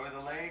 Lower the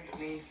legs,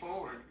 lean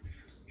forward.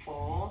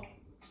 Fold.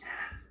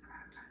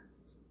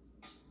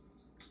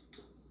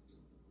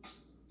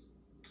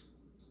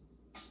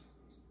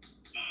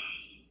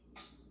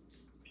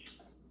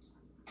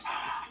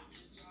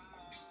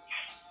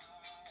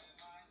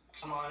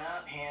 Come on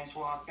up, hands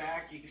walk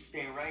back. You can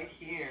stay right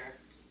here.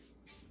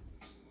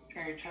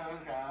 Turn your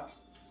toes out.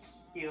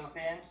 Heels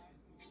in.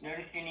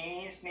 Notice your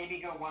knees,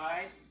 maybe go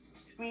wide.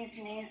 Squeeze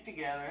your knees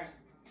together.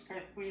 Try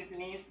to squeeze the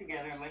knees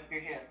together and lift your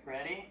hips.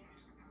 Ready?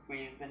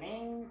 Squeeze the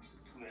knees,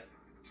 lift.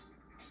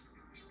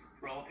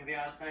 Roll to the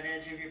outside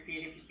edge of your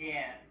feet if you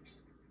can.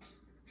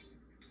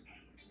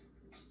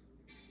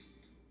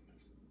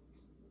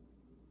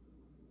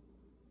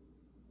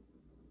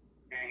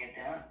 Bring it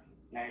down.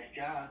 Nice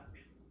job.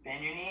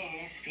 Bend your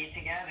knees, feet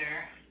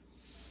together.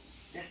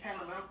 This time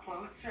a little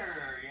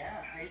closer.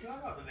 Yeah, how you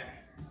doing over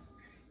there?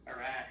 All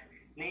right.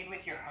 Lead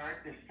with your heart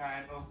this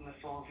time. Open the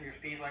soles of your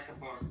feet like a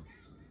book.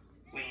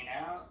 Lean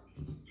out.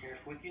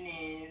 Careful with your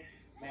knees.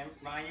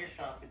 Remind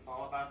yourself it's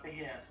all about the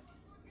hips.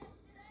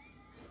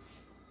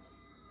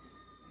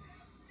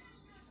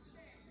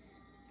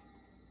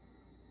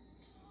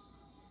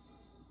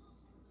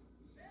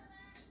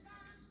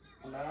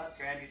 Come up,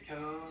 grab your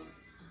toes.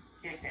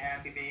 Kick the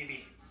happy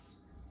baby.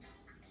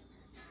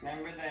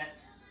 Remember that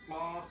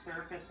small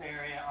surface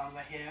area on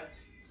the hips.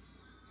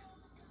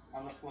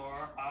 On the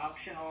floor,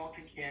 optional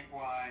to kick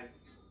wide.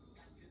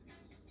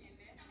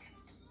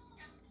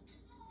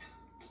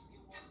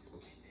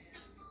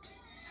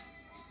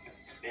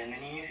 Bend the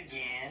knees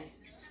again.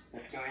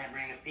 Let's go ahead and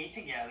bring the feet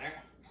together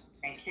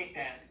and kick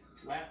that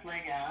left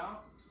leg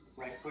out.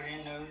 Right foot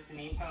in, nose to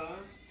knee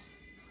pose.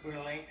 We're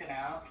going to lengthen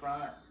out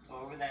front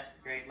over that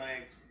straight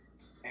leg.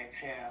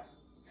 Exhale.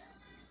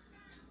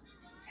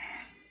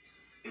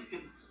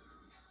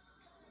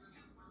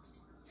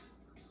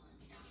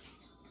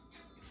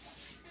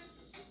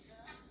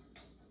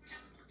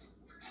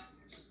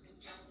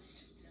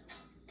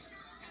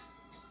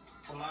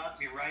 Come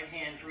up, your right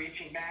hand's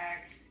reaching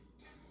back.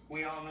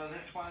 We all know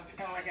this one. It's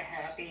kind of like a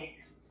happy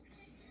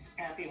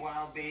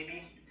wild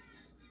baby.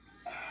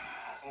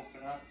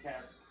 Open up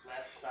that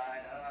left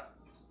side up.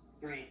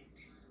 3,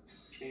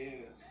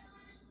 2,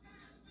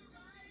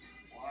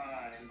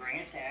 1, and bring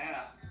it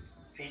down.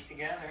 Feet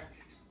together.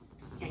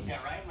 Kick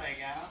that right leg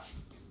out.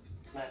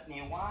 Left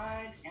knee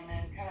wide, and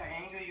then kind of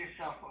angle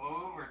yourself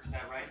over to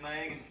that right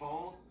leg and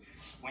fold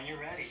when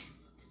you're ready.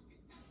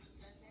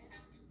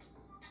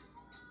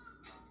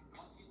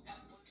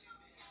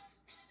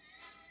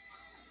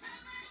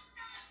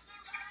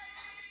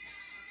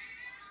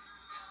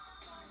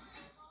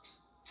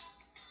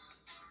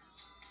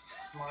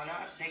 Come on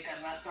up, take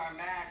that left arm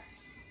back,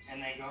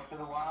 and then go for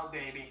the wild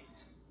baby.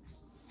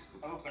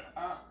 Open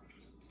up.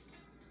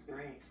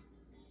 3,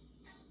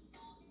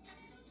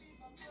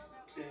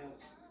 2.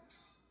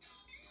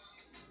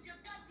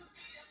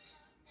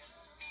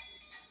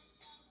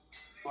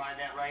 Slide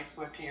that right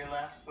foot to your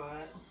left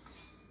foot.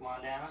 Come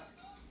on down.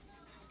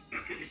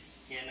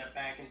 Get up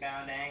back and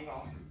bound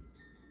angle.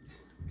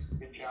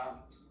 Good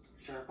job.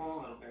 Circle a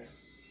little bit.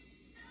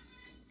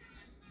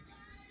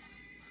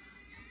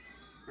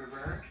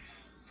 Reverse.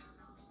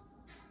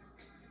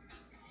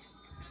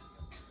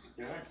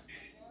 Good.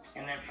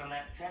 And then from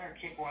that center,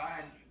 kick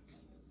wide.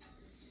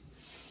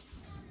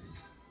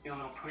 Do a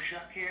little push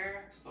up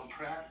here, a little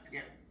press to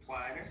get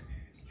wider.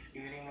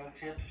 Scooting those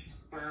hips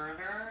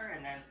further,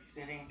 and then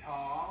sitting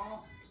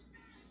tall.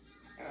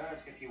 Good.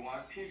 If you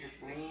want to,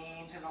 just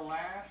lean to the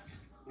left,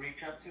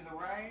 reach up to the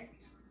right.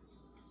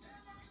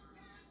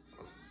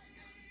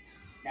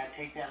 Now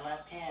take that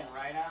left hand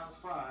right out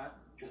in front.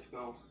 Just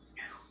go.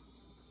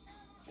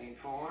 Lean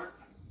forward.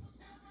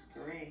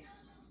 3,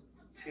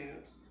 2,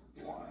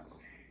 1.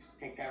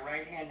 Take that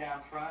right hand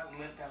down front and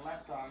lift that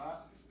left arm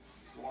up.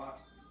 1,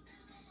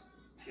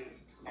 2.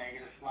 Now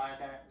you're going to slide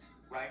that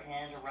right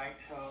hand to right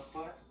toe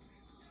foot,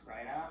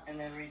 right out, and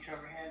then reach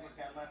overhead with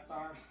that left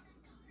arm.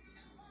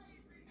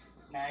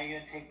 Now you're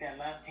going to take that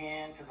left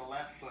hand to the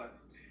left foot.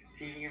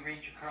 See if you can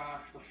reach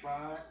across the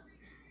front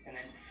and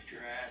then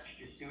stretch.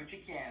 Just do what you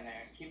can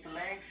there. Keep the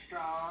legs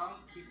strong.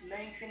 Keep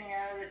lengthening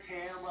out of the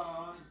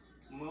tailbone.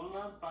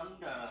 Mula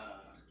Bandha.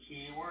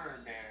 Key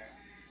word there.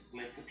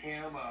 Lift the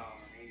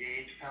tailbone.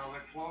 Engage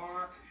pelvic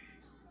floor.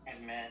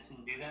 And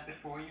do that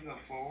before you go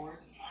forward.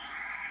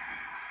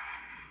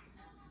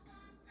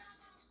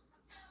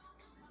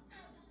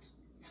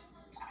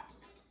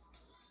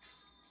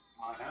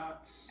 On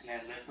up. And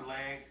then lift the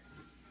leg.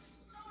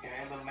 Okay,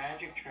 a little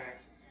magic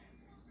trick.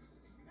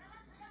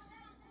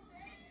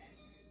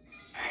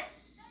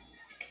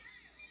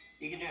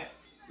 You can do it.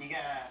 You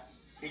gotta,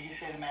 did you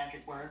say the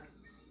magic word?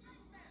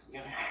 You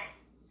gotta,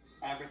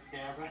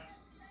 abracadabra.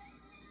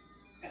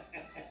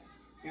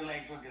 Your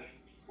legs will just,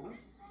 whoop,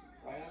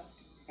 right up.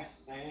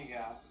 There you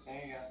go,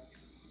 there you go.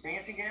 Bring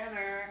it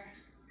together.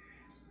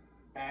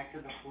 Back to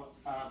the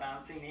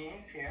bouncing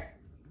knees here.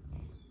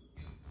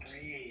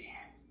 3,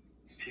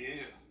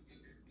 2,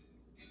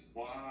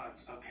 1,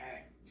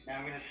 okay. Now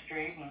I'm gonna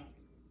straighten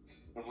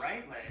the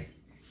right leg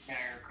and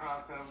I'm gonna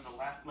cross over the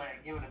left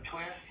leg. Give it a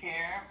twist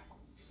here.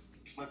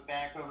 Look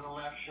back over the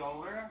left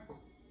shoulder.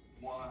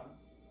 1,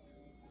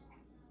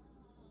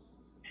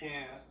 2,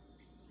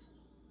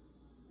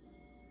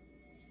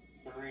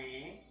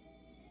 3.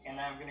 And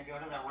now I'm going to go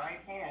to the right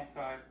hand. So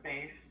I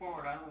face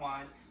forward on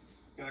 1.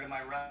 Go to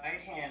my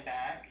right hand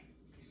back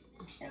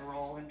and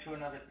roll into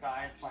another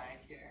side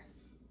plank here.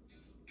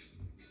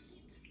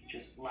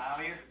 Just allow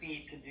your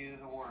feet to do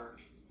the work.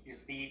 Your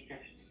feet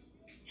just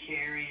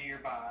carry your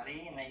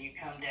body, and then you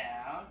come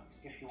down.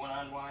 If you want to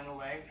unwind the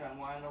legs,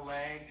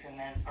 and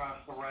then cross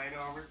the right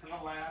over to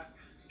the left,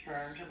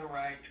 turn to the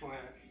right,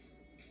 twist.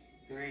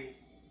 3,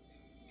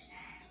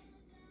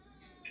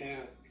 2,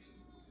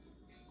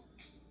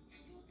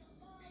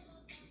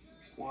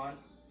 1.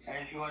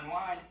 As you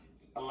unwind,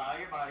 allow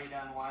your body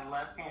to unwind.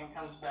 Left hand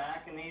comes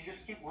back, and then you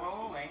just keep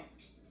rolling.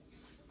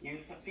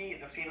 Use the feet.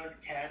 The feet will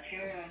catch you,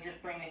 and then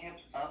just bring the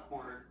hips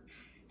upward.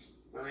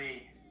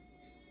 3,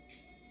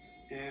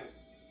 2,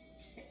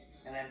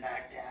 and then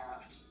back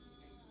down.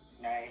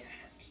 Nice.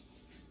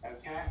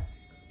 Okay.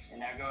 And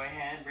now go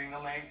ahead, bring the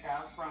legs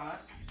out front.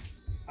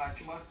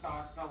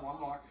 Paschimottanasana, 1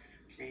 more.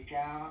 Reach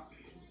out.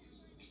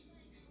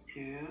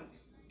 2.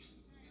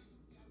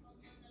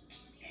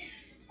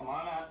 Come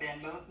on up,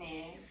 bend both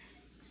knees.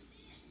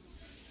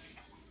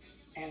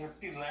 And the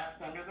 2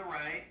 left under the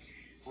right.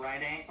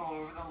 Right ankle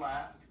over the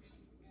left.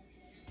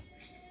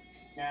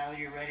 Now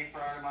you're ready for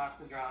Ardha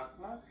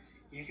Matsyendrasana.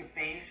 You can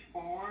face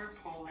forward,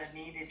 pull that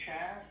knee to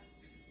chest,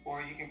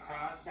 or you can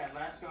cross that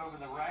left over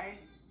the right.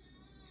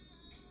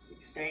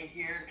 Stay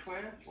here,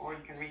 twist, or you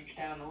can reach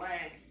down the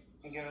leg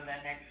and go to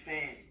that next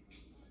phase.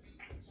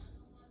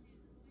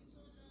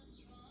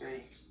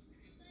 3,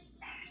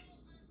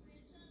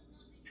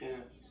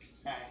 2,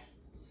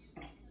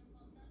 nice.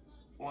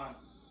 1,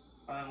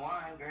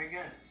 unwind, very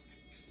good.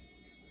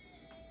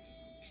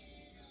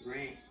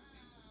 3,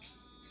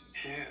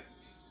 2,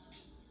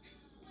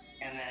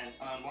 and then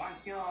unwind.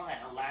 Feel all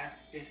that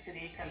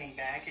elasticity coming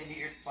back into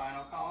your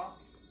spinal column.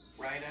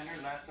 Right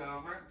under, left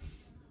over.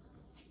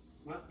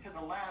 Look to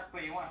the left,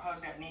 but you want to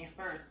hug that knee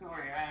first to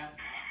where you're at.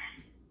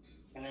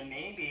 And then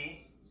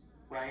maybe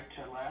right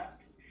to left,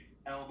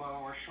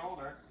 elbow or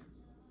shoulder.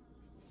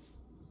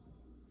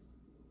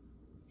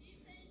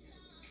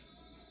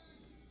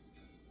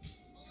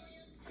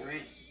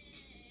 3,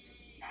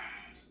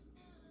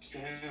 2,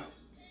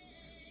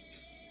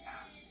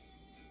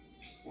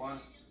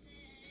 1.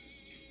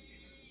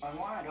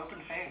 Unwind,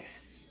 open face.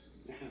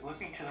 This is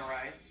looking to the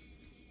right.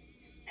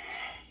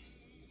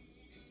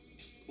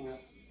 2,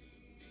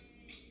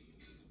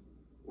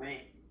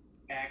 3.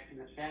 Back to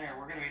the center.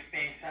 We're going to be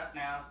face up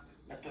now.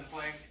 Let those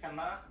legs come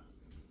up,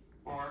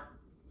 forward,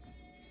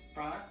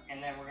 front,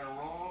 and then we're going to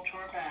roll to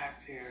our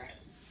backs here.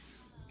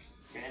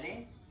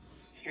 Ready?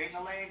 Straighten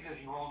the legs as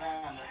you roll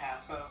down to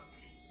half boat.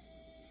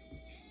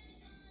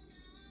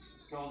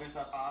 Shoulders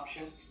up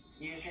option.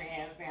 Use your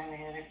hands behind the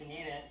head if you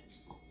need it.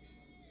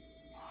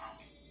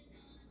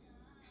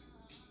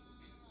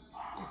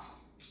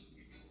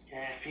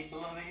 Okay, feet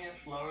below the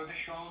hips, lower the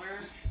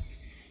shoulders.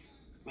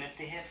 Lift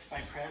the hips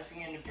by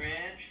pressing into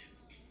bridge.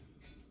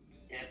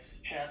 Hips,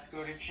 chest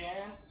go to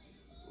chin.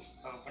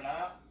 Open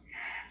up.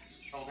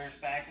 Shoulders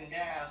back and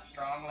down.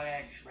 Strong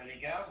legs.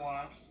 Ready, go.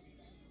 1,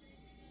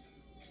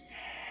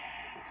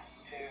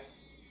 2,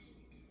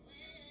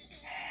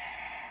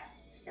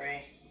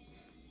 3,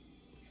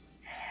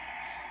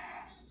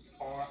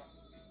 4,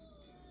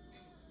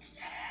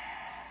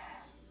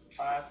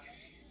 5.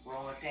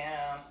 Roll it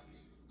down.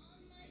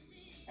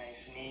 Nice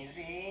and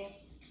easy.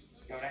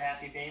 Go to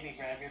happy baby.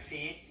 Grab your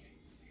feet.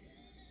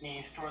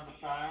 Knees toward the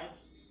sides.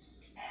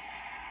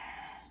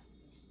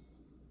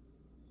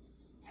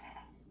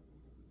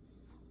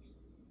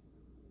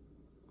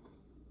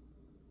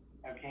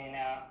 Okay,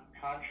 now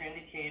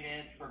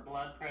contraindicated for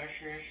blood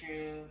pressure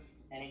issues,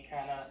 any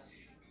kind of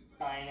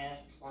sinus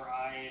or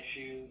eye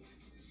issues.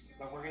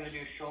 But we're going going to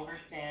do shoulder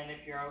stand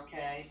if you're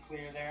okay,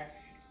 clear there.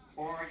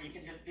 Or you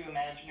can just do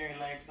imaginary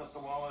legs up the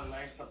wall or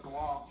legs up the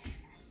wall.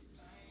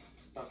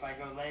 So if I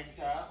go legs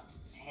up,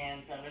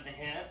 hands under the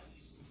hips,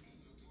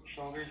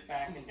 shoulders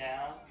back and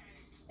down,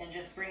 and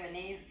just bring the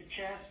knees to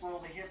chest, roll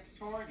the hips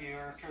toward you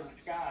or to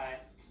the sky.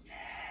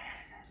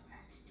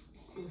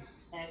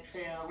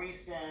 Exhale,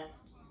 reset.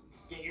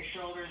 Get your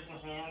shoulders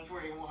and hands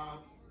where you want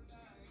them.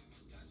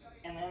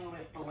 And then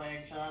lift the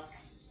legs up.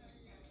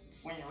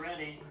 When you're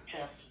ready,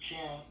 chest to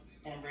chin,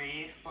 and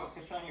breathe.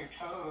 Focus on your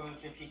toes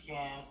if you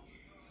can.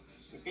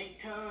 Your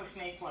big toes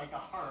make like a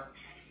heart.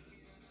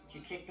 If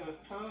you kick those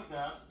toes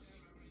up,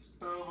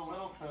 curl the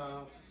little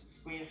toes,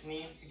 squeeze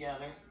knees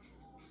together,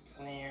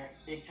 and then your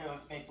big toes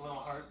make a little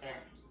heart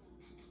there.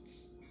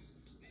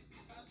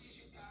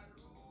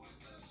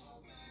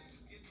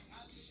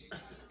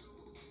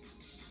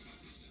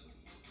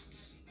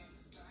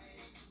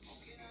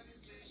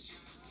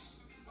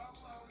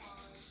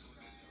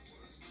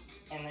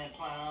 And then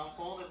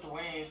fold at the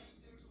waist,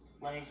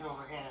 legs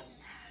overhead.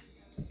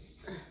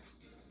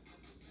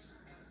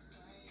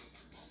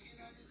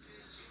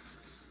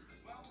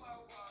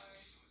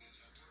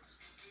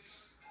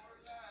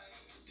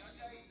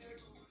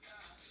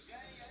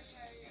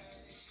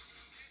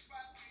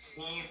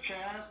 Knee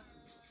chest.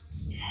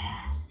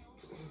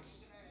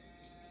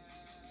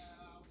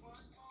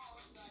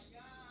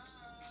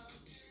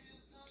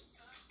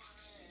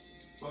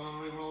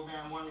 Slowly roll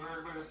down one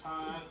vertebra at a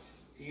time.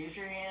 Use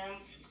your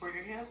hands, support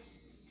your hips.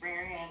 Bring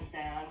your hands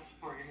down,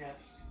 support your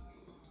hips.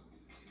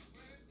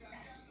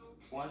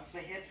 Once the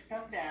hips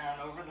come down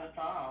over the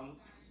thumbs,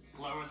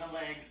 lower the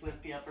legs,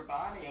 lift the upper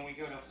body, and we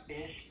go to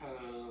fish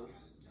pose.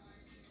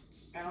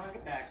 Kind of like a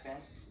back bend.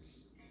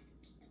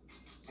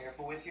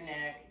 Careful with your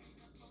neck.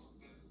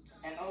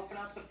 And open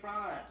up the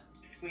front.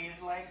 Squeeze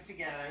the legs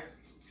together.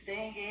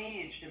 Stay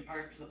engaged in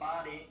parts of the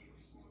body.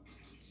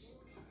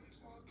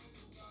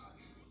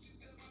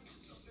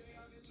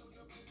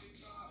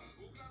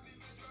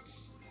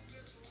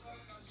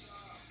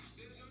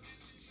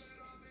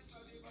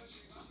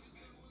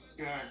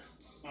 Good.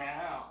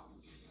 Now,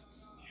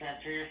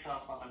 center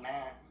yourself on the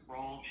mat.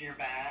 Roll to your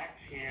back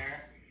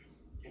here.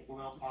 Take a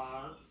little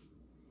pause.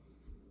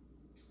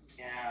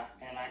 Yeah,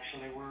 and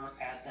actually we're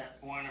at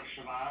that point of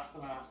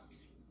Shavasana.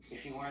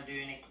 If you want to do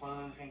any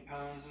closing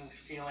poses,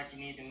 feel like you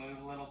need to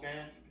move a little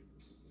bit,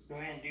 go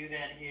ahead and do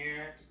that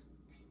here.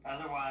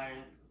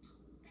 Otherwise,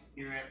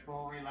 you're at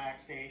full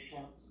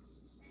relaxation.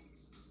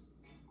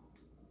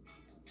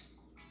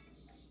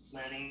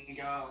 Letting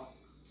go.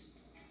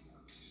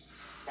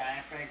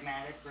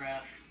 Diaphragmatic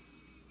breath.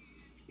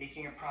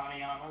 Speaking of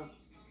pranayamas,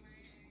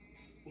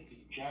 this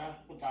is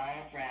just the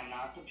diaphragm,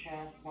 not the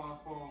chest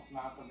muscles,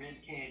 not the rib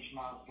cage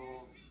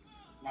muscles,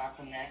 not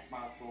the neck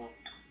muscles,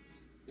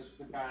 just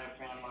the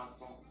diaphragm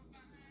muscle.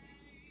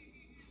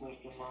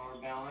 Lift the lower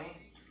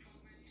belly.